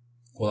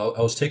 Well,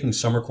 I was taking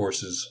summer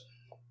courses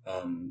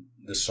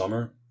this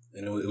summer,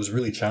 and it was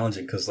really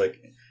challenging because,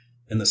 like,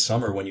 in the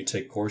summer when you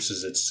take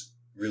courses, it's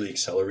really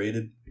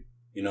accelerated.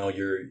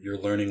 You're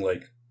learning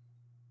like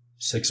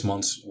 6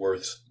 months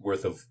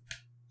worth of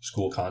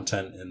school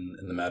content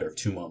in the matter of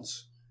 2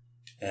 months.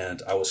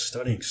 And I was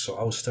studying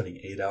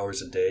 8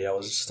 hours a day. I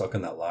was stuck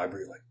in that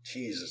library like,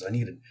 Jesus, I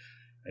need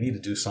to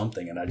do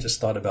something. And I just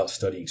thought about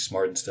studying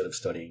smart instead of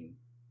studying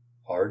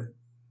hard.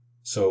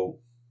 So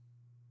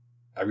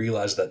I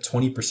realized that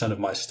 20% of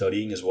my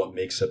studying is what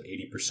makes up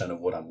 80% of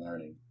what I'm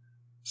learning.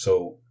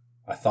 So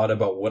I thought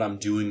about what I'm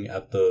doing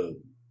at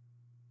the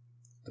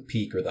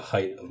peak or the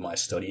height of my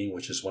studying,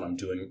 which is when I'm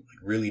doing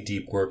like really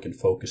deep work and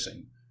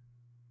focusing.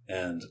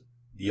 And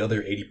the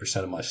other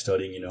 80% of my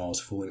studying, I was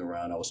fooling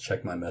around. I was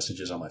checking my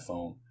messages on my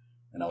phone,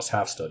 and I was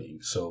half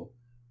studying. So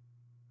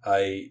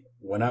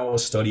when I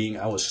was studying,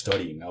 I was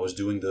studying. I was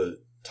doing the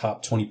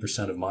top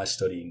 20% of my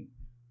studying,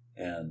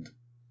 and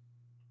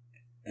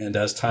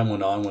as time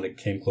went on, when it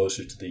came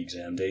closer to the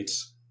exam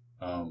dates,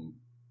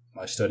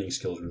 my studying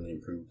skills really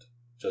improved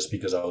just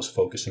because I was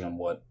focusing on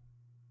what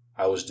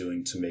I was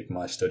doing to make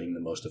my studying the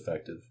most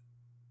effective.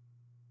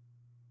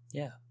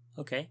 Yeah.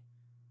 Okay.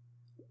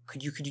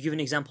 Could you give an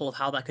example of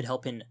how that could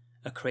help in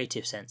a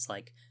creative sense?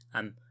 Like,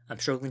 I'm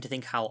struggling to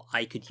think how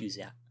I could use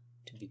that.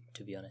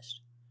 To be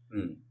honest.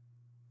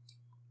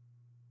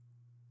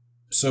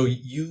 So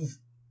you've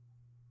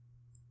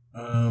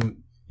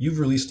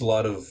released a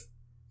lot of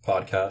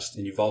podcasts,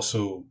 and you've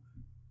also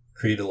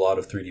created a lot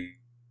of 3D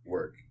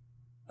work.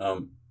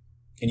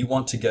 And you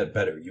want to get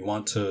better. You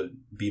want to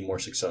be more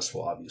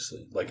successful,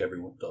 obviously, like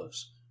everyone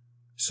does.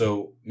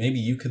 So maybe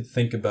you could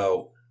think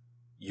about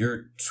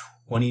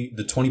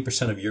the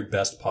 20% of your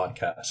best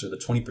podcasts or the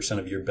 20%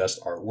 of your best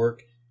artwork,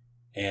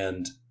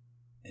 and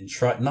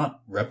try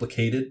not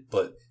replicate it,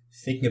 but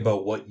thinking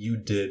about what you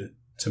did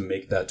to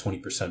make that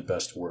 20%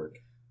 best work,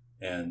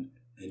 and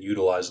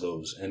utilize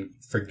those, and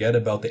forget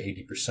about the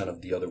 80%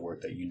 of the other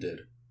work that you did.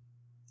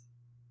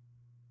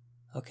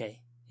 Okay.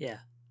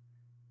 Yeah.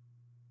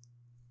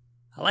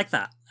 I like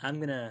that. I'm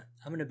gonna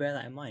bear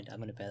that in mind.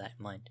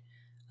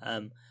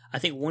 I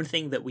think one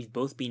thing that we've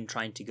both been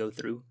trying to go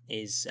through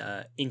is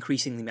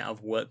increasing the amount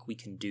of work we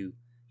can do,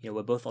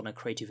 we're both on a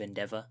creative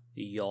endeavor.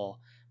 You're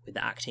with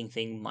the acting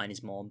thing, mine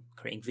is more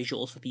creating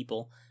visuals for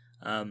people.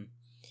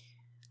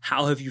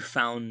 How have you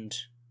found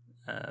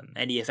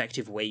any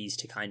effective ways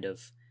to kind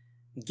of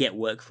get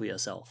work for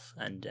yourself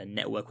and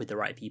network with the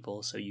right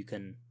people so you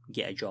can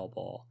get a job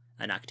or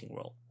an acting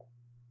role?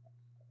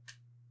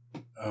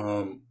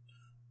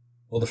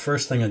 Well, the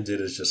first thing I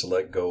did is just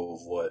let go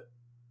of what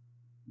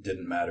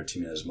didn't matter to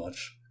me as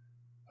much.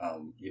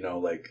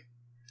 Like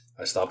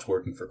I stopped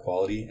working for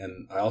quality,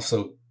 and I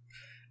also,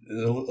 a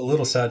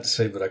little sad to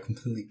say, but I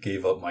completely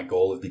gave up my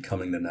goal of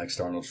becoming the next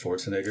Arnold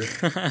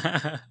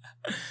Schwarzenegger.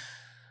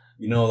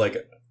 Like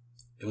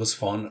it was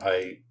fun.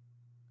 I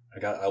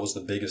was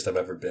the biggest I've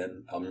ever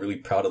been. I'm really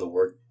proud of the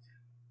work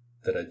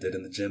that I did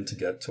in the gym to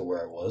get to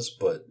where I was,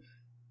 but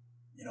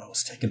it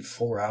was taking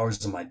 4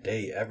 hours of my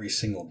day every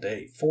single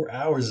day. 4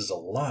 hours is a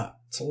lot.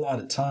 It's a lot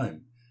of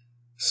time.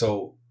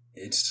 So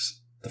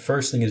the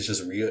first thing is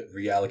just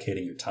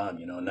reallocating your time.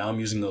 Now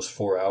I'm using those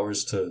 4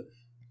 hours to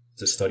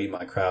study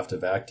my craft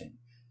of acting.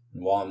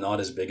 And while I'm not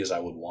as big as I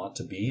would want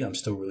to be, I'm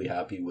still really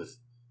happy with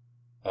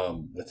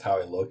how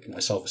I look. My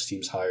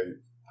self-esteem's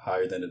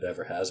higher than it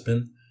ever has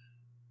been.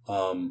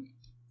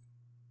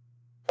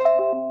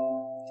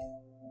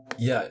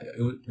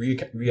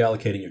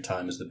 Reallocating your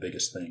time is the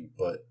biggest thing,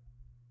 but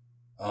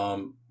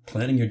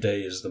planning your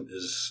day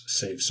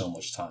saves so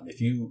much time.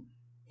 If you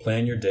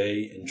plan your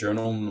day and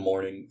journal in the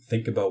morning,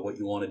 think about what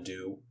you want to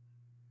do,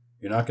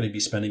 you're not going to be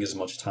spending as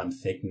much time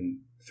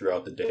thinking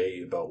throughout the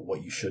day about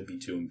what you should be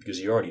doing because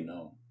you already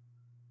know.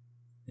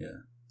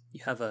 Yeah.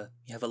 You have a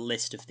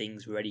list of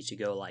things ready to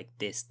go, like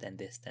this, then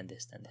this, then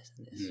this, then this,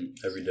 and this.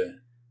 Every day.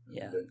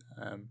 Yeah.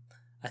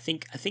 I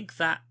think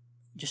that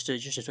just to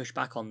touch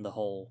back on the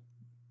whole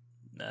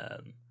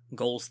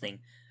goals thing.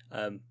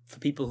 For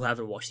people who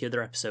haven't watched the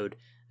other episode,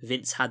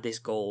 Vince had this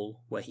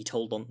goal where he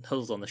told on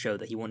the show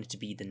that he wanted to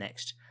be the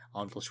next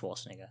Arnold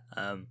Schwarzenegger.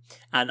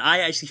 And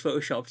I actually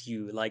photoshopped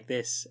you like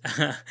this,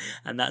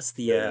 and that's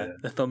the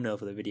thumbnail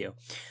for the video.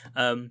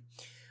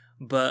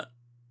 But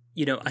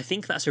I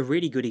think that's a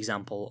really good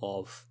example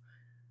of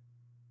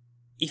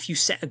if you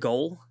set a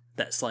goal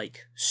that's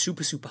like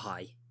super, super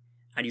high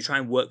and you try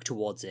and work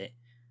towards it,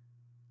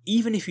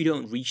 even if you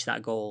don't reach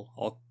that goal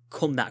or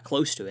come that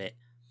close to it,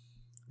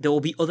 there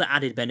will be other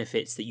added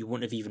benefits that you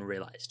wouldn't have even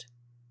realized,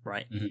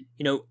 right?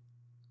 Mm-hmm.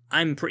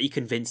 I'm pretty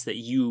convinced that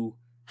you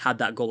had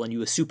that goal and you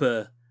were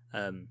super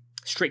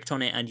strict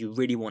on it and you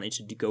really wanted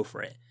to go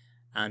for it.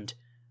 And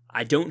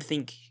I don't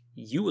think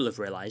you will have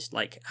realized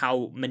like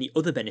how many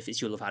other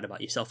benefits you'll have had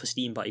about your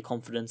self-esteem, about your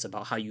confidence,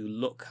 about how you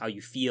look, how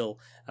you feel,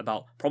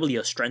 about probably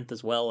your strength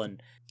as well.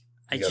 And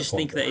I just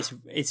think that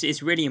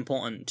it's really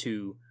important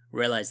to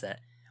realize that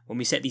when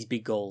we set these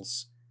big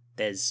goals,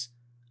 there's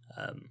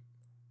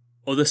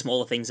other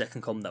smaller things that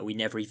can come that we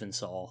never even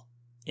saw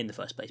in the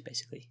first place,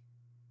 basically.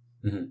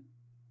 Mm-hmm.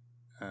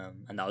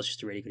 And that was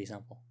just a really good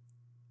example.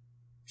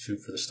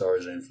 Shoot for the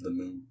stars, aim for the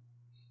moon.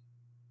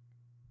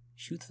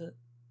 Shoot for the...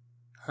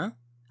 Huh?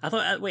 I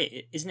thought...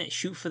 wait, isn't it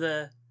shoot for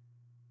the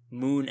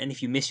moon, and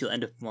if you miss, you'll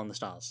end up on the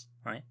stars,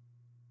 right?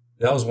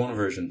 That was one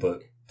version,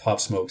 but Pop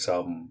Smoke's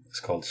album is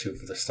called Shoot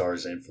for the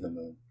Stars, Aim for the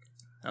Moon.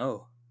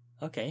 Oh,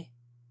 okay.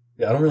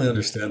 Yeah, I don't really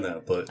understand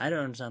that, but... I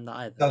don't understand that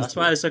either. That's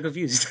why I was so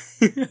confused.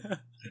 Yeah.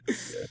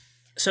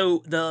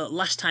 So, the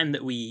last time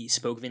that we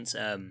spoke, Vince,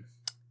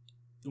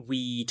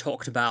 we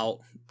talked about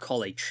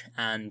college,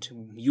 and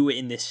you were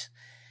in this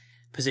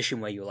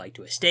position where you were like,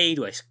 do I stay?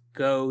 Do I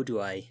go?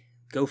 Do I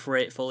go for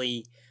it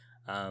fully?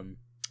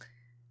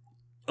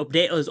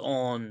 Update us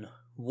on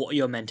what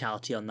your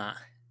mentality on that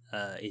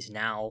is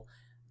now,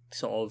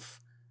 sort of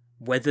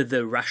whether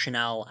the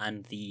rationale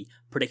and the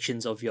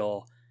predictions of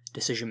your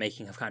decision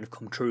making have kind of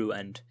come true,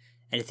 and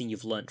anything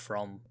you've learnt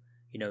from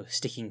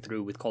sticking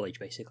through with college,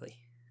 basically,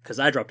 because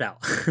I dropped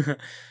out.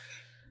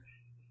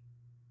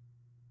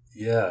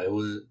 Yeah, it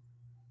was a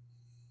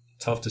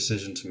tough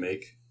decision to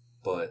make,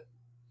 but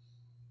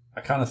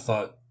I kind of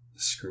thought,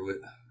 screw it.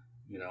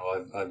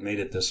 I've made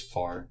it this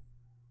far.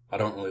 I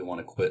don't really want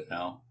to quit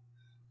now.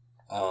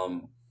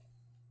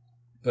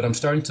 But I'm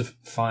starting to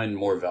find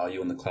more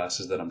value in the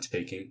classes that I'm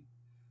taking.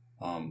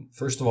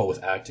 First of all,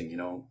 with acting,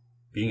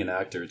 being an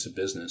actor, it's a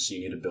business.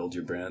 You need to build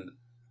your brand.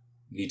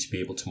 You need to be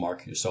able to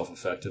market yourself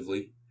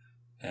effectively.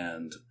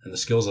 And the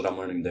skills that I'm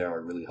learning there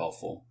are really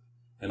helpful.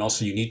 And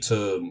also, you need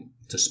to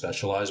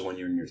specialize when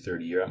you're in your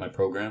third year at my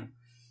program.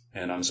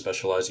 And I'm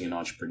specializing in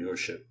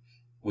entrepreneurship,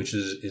 which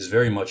is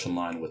very much in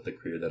line with the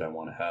career that I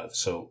want to have.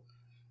 So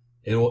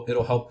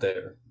it'll help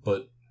there.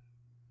 But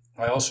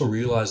I also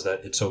realize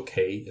that it's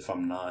okay if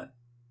I'm not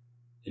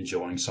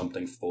enjoying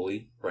something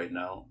fully right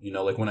now.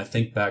 Like when I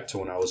think back to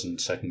when I was in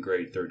second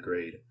grade, third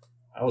grade,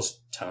 I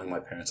was telling my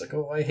parents like,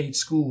 oh, I hate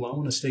school. I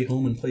want to stay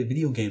home and play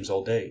video games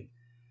all day.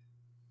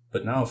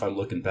 But now if I'm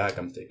looking back,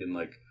 I'm thinking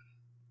like,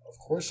 of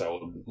course I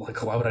would.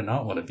 Like, why would I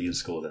not want to be in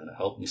school then? It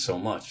helped me so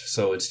much.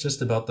 So it's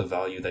just about the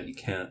value that you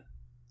can't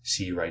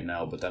see right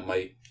now, but that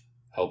might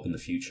help in the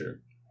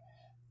future.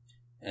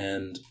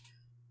 And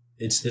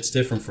it's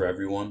different for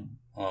everyone.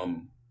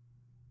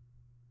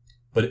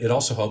 but it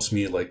also helps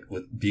me like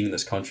with being in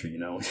this country. You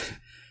know,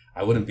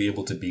 I wouldn't be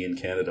able to be in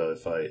Canada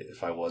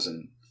if I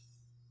wasn't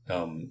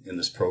in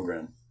this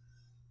program.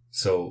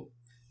 So,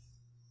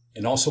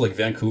 and also like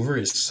Vancouver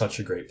is such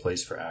a great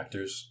place for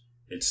actors.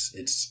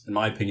 It's in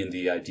my opinion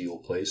the ideal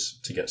place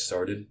to get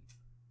started,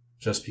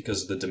 just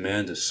because the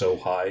demand is so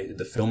high.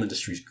 The film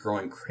industry is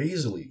growing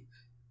crazily,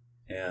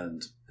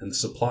 and the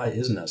supply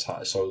isn't as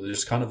high. So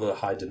there's kind of a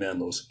high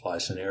demand, low supply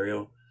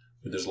scenario,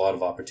 but there's a lot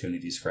of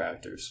opportunities for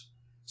actors.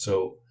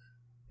 So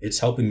it's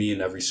helping me in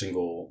every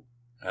single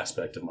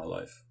aspect of my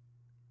life.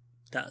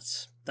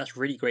 That's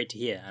really great to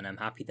hear, and I'm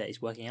happy that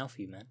it's working out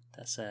for you, man.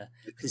 That's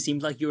because it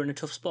seems like you're in a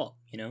tough spot,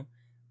 you know.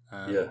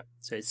 Yeah.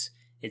 So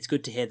it's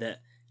good to hear that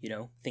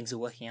things are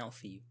working out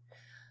for you.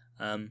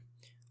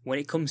 When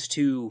it comes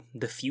to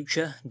the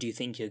future, do you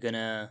think you're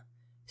gonna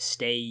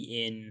stay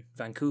in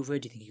Vancouver?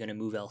 Do you think you're gonna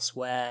move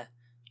elsewhere?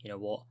 You know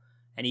what?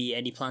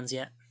 Any plans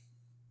yet?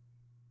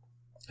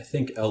 I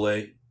think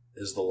LA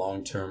is the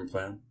long term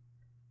plan.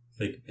 I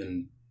think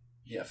in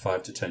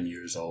 5 to 10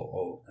 years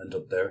I'll end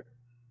up there.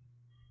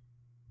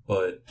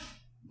 But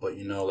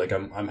like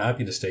I'm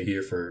happy to stay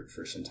here for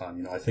some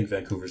time. I think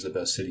Vancouver's the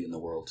best city in the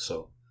world,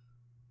 so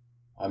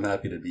I'm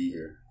happy to be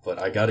here. But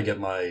I got to get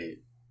my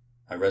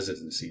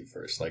residency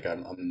first. Like I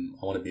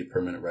want to be a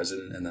permanent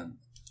resident and then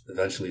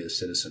eventually a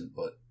citizen.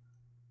 But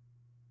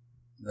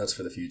that's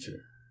for the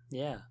future.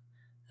 Yeah,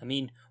 I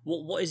mean,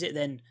 what is it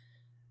then?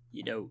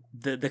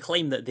 The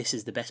claim that this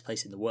is the best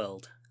place in the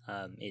world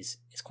is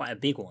quite a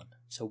big one.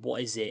 So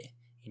what is it,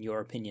 in your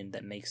opinion,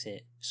 that makes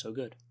it so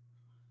good?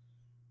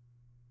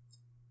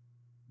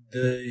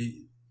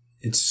 There's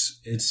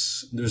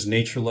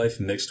nature life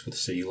mixed with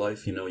city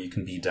life. You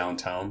can be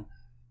downtown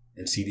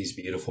and see these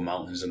beautiful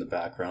mountains in the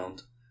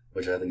background,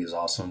 which I think is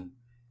awesome.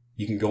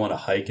 You can go on a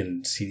hike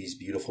and see these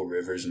beautiful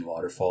rivers and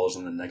waterfalls,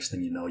 and the next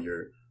thing you know,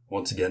 you're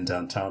once again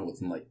downtown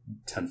within like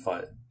 10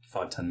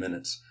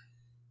 minutes.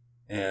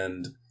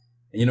 And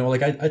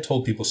like I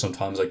told people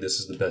sometimes like this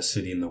is the best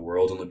city in the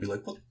world, and they'll be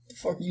like, "What the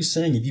fuck are you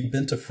saying? Have you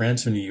been to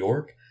France or New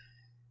York?"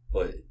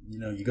 But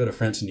you go to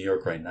France and New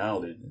York right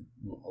now,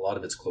 a lot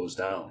of it's closed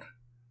down.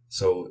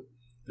 So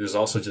there's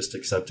also just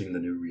accepting the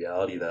new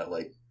reality that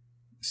like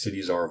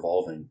cities are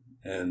evolving,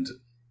 and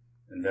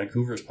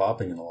Vancouver is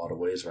popping in a lot of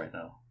ways right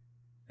now.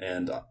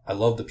 And I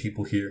love the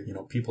people here.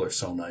 People are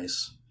so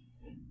nice.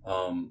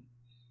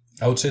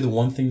 I would say the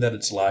one thing that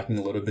it's lacking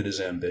a little bit is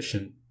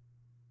ambition.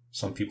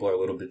 Some people are a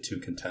little bit too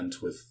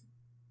content with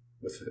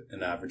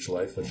an average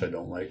life, which I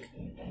don't like.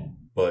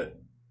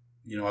 But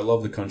I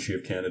love the country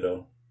of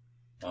Canada.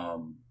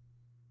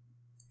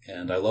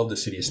 And I love the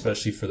city,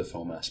 especially for the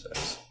film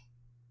aspects.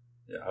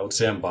 Yeah, I would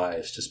say I'm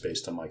biased just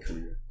based on my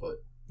career, but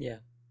yeah,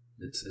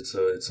 it's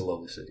a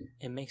lovely city.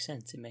 It makes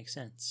sense.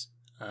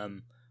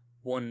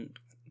 One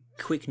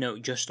quick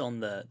note just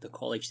on the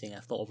college thing.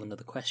 I've thought of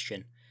another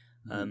question.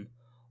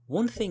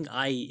 One thing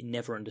I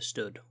never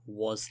understood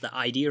was the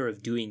idea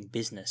of doing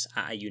business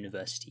at a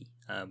university,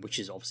 which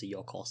is obviously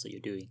your course that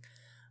you're doing.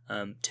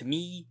 To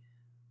me,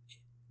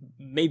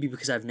 maybe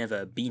because I've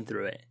never been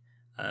through it,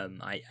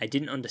 I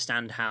didn't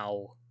understand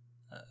how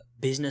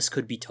business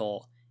could be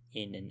taught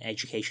in an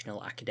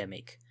educational,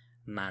 academic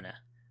manner.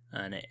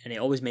 And it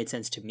always made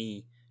sense to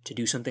me to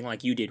do something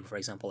like you did, for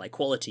example, like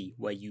Quality,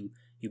 where you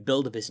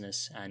build a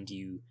business and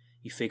you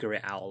figure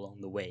it out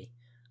along the way.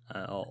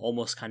 Or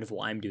almost kind of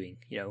what I'm doing.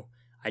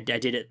 I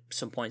did at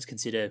some points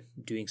consider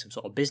doing some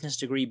sort of business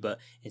degree, but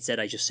instead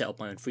I just set up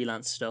my own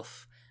freelance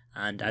stuff,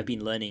 and I've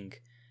been learning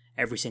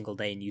every single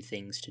day new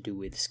things to do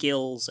with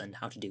skills and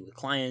how to deal with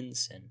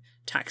clients and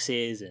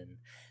taxes and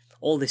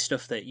all this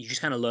stuff that you just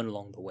kind of learn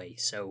along the way.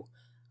 So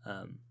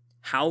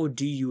how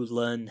do you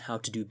learn how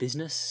to do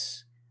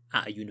business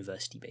at a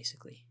university,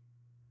 basically?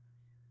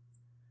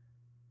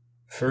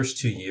 First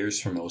 2 years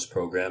for most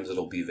programs,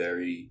 it'll be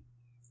very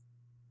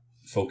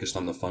focused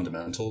on the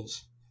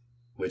fundamentals,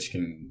 which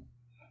can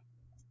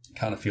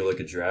kind of feel like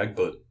a drag,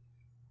 but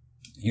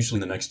usually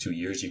in the next 2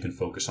 years you can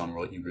focus on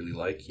what you really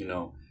like.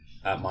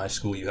 At my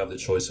school you have the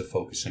choice of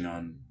focusing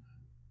on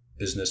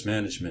business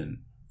management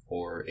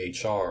or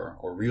HR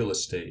or real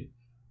estate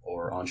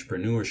or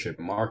entrepreneurship,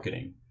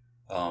 marketing,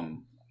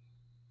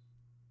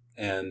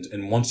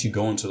 and once you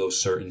go into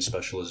those certain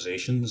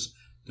specializations,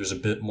 there's a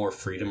bit more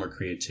freedom or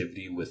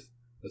creativity with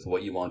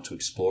what you want to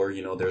explore.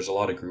 There's a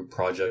lot of group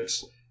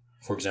projects.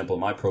 For example,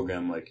 in my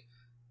program, like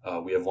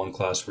we have one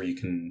class where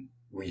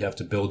you have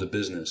to build a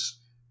business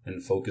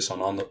and focus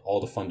on all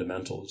the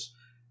fundamentals.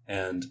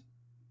 And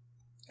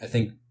I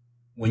think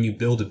when you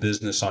build a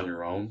business on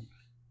your own,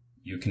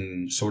 you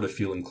can sort of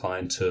feel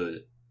inclined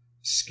to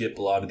skip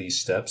a lot of these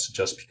steps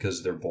just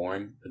because they're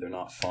boring or they're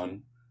not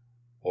fun,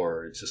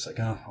 or it's just like,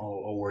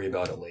 I'll worry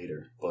about it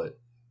later. But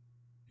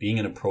being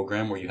in a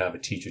program where you have a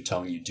teacher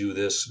telling you do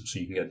this so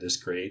you can get this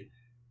grade,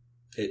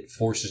 it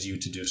forces you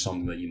to do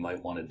something that you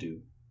might want to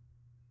do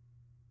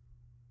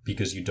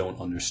because you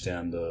don't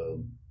understand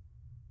the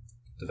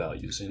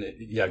values. And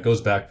it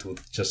goes back to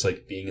just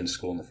like being in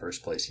school in the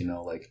first place.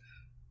 Like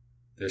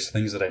there's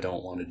things that I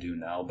don't want to do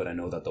now, but I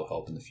know that they'll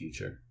help in the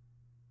future.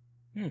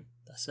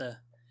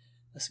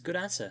 That's a good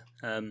answer.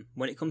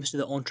 When it comes to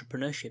the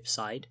entrepreneurship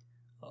side,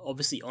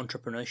 obviously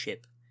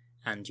entrepreneurship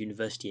and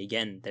university,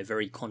 again, they're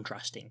very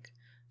contrasting.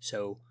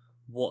 So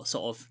what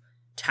sort of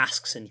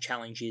tasks and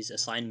challenges,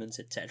 assignments,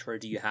 etc.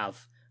 do you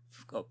have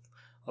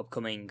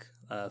upcoming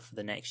for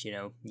the next,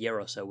 year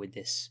or so with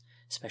this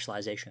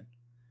specialization?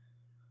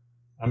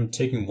 I'm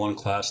taking one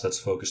class that's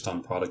focused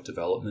on product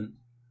development,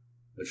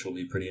 which will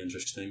be pretty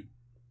interesting.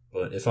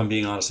 But if I'm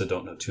being honest, I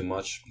don't know too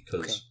much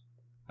because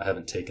I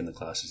haven't taken the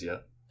classes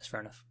yet. That's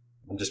fair enough.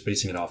 I'm just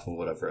basing it off of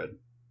what I've read.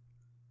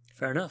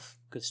 Fair enough.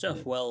 Good stuff.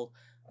 Yeah. Well,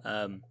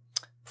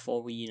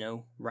 before we,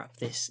 wrap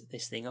this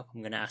thing up,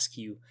 I'm going to ask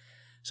you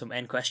some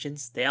end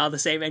questions. They are the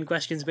same end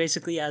questions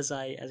basically as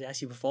I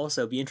asked you before,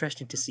 so it'll be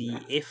interesting to see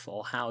if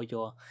or how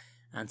your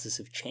answers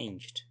have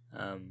changed.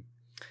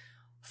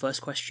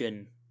 First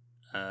question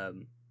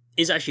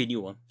is actually a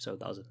new one, so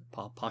that was a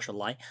partial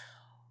lie.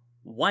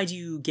 Why do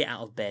you get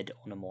out of bed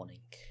on a morning?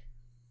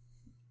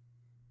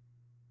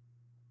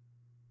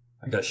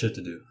 I got shit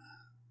to do.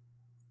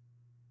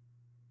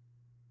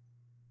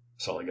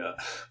 That's all I got.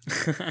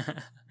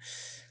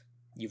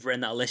 You've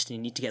written that list and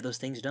you need to get those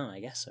things done, I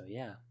guess so,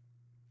 yeah.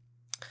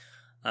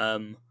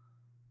 Hold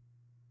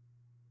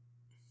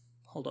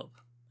up.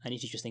 I need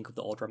to just think of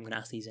the order I'm going to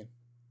ask these in.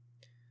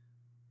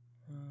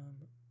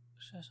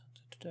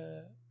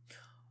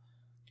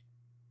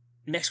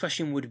 Next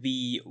question would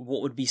be,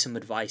 what would be some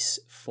advice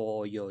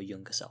for your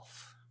younger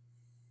self?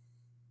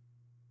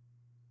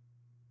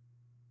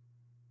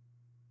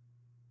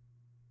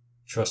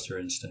 Trust your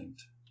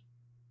instinct.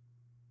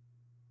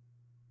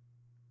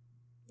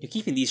 You're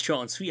keeping these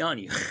short and sweet,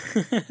 aren't you?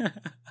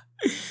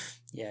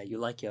 Yeah, you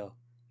like your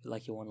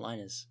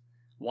one-liners.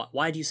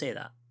 Why do you say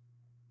that?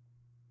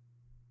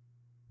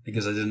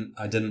 Because I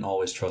didn't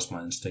always trust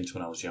my instincts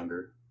when I was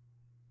younger.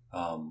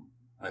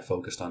 I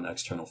focused on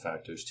external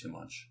factors too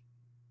much.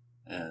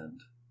 And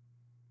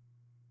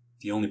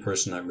the only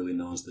person that really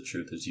knows the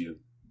truth is you.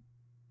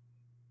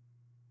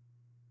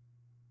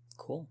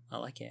 Cool, I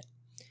like it.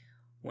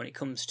 When it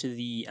comes to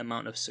the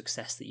amount of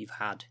success that you've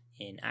had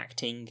in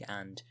acting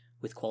and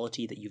with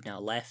quality that you've now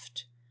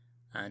left,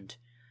 and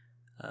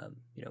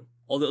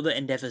all the other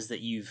endeavors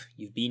that you've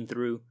been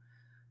through,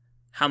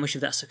 how much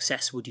of that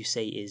success would you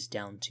say is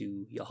down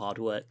to your hard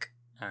work,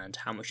 and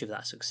how much of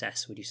that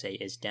success would you say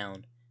is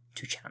down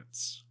to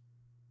chance?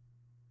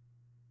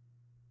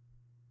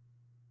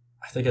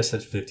 I think I said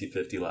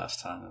 50-50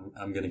 last time.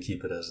 I'm going to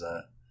keep it as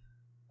that.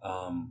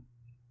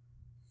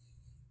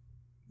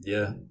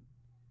 Yeah,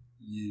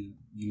 you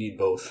need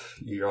both.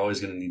 You're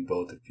always going to need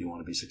both if you want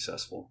to be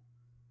successful.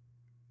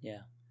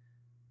 Yeah,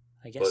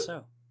 I guess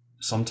so.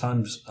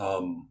 Sometimes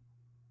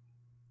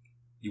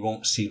you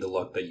won't see the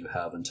luck that you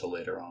have until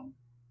later on.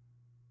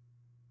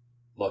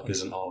 Luck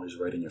isn't always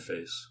right in your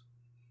face.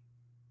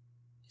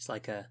 It's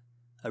like a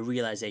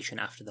realization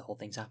after the whole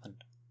thing's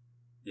happened.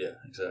 Yeah,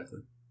 exactly.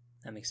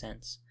 That makes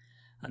sense.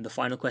 And the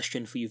final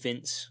question for you,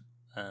 Vince,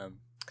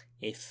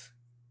 if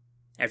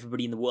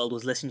everybody in the world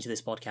was listening to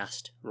this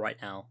podcast right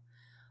now,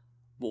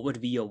 what would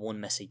be your one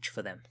message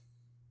for them?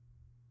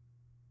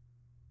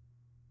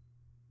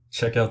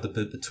 Check out The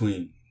Bit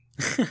Between.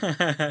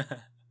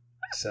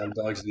 Sam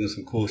Dog's doing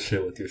some cool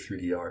shit with your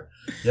 3D art.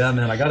 Yeah,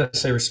 man, I gotta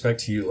say respect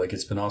to you. Like,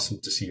 it's been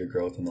awesome to see your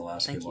growth in the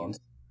last few months.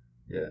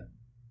 Yeah.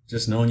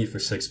 Just knowing you for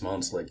 6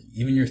 months, like,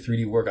 even your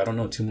 3D work, I don't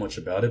know too much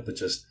about it, but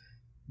just,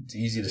 it's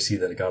easy to see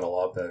that it got a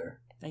lot better.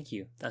 Thank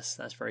you. That's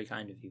very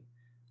kind of you.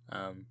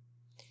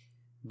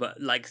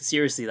 But, like,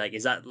 seriously, like,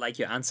 is that, like,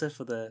 your answer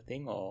for the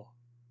thing, or?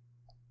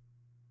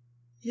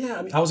 Yeah,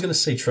 I mean, I was gonna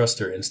say trust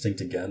your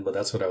instinct again, but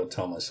that's what I would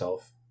tell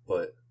myself.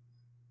 But,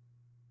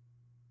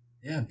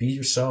 yeah, be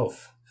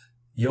yourself.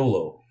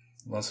 YOLO.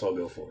 That's what I'll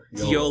go for.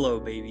 YOLO,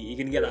 baby. You're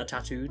gonna get that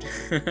tattooed.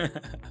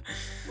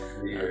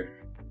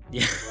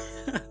 Yeah.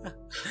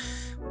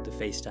 With the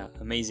face tat.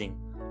 Amazing.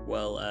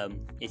 Well,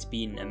 it's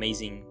been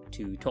amazing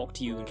to talk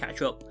to you and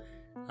catch up.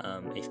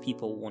 If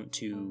people want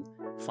to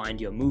find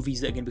your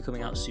movies that are going to be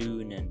coming out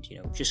soon, and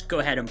just go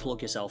ahead and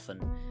plug yourself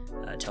and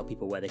tell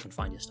people where they can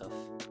find your stuff.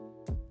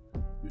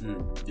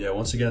 Mm-hmm. Yeah,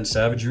 once again,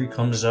 Savagery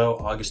comes out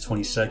August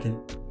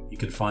 22nd. You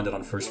can find it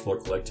on First Floor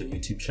Collective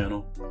YouTube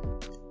channel,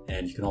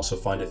 and you can also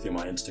find it through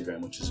my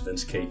Instagram, which is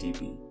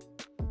VinceKDB.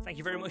 Thank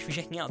you very much for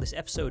checking out this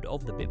episode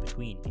of The Bit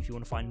Between. If you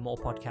want to find more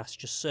podcasts,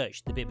 just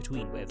search The Bit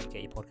Between wherever you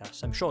get your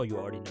podcasts. I'm sure you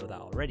already know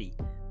that already,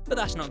 but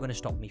that's not going to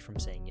stop me from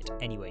saying it.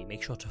 Anyway,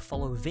 make sure to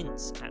follow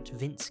Vince at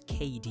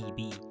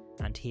VinceKDB,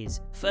 and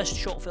his first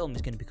short film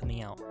is going to be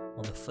coming out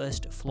on the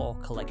First Floor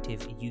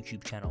Collective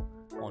YouTube channel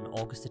on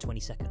August the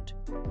 22nd,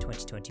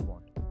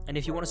 2021. And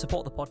if you want to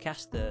support the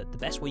podcast, the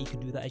best way you can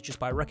do that is just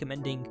by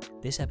recommending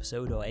this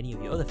episode or any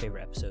of your other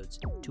favourite episodes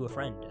to a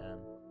friend.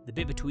 The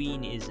Bit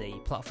Between is a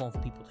platform for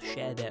people to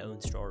share their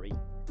own story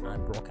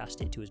and broadcast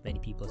it to as many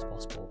people as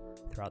possible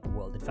throughout the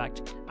world. In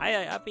fact,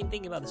 I've been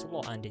thinking about this a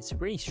lot, and it's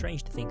really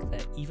strange to think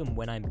that even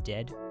when I'm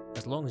dead,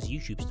 as long as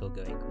YouTube's still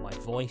going, my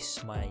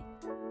voice, my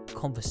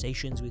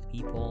conversations with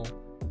people,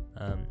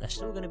 are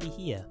still going to be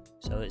here.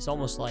 So it's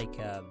almost like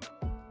a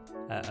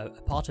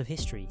part of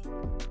history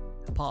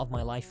a part of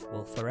my life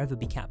will forever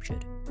be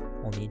captured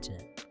on the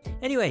internet.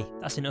 Anyway,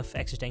 that's enough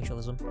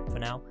existentialism for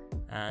now,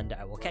 and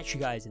I will catch you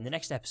guys in the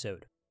next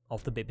episode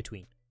of The Bit Between.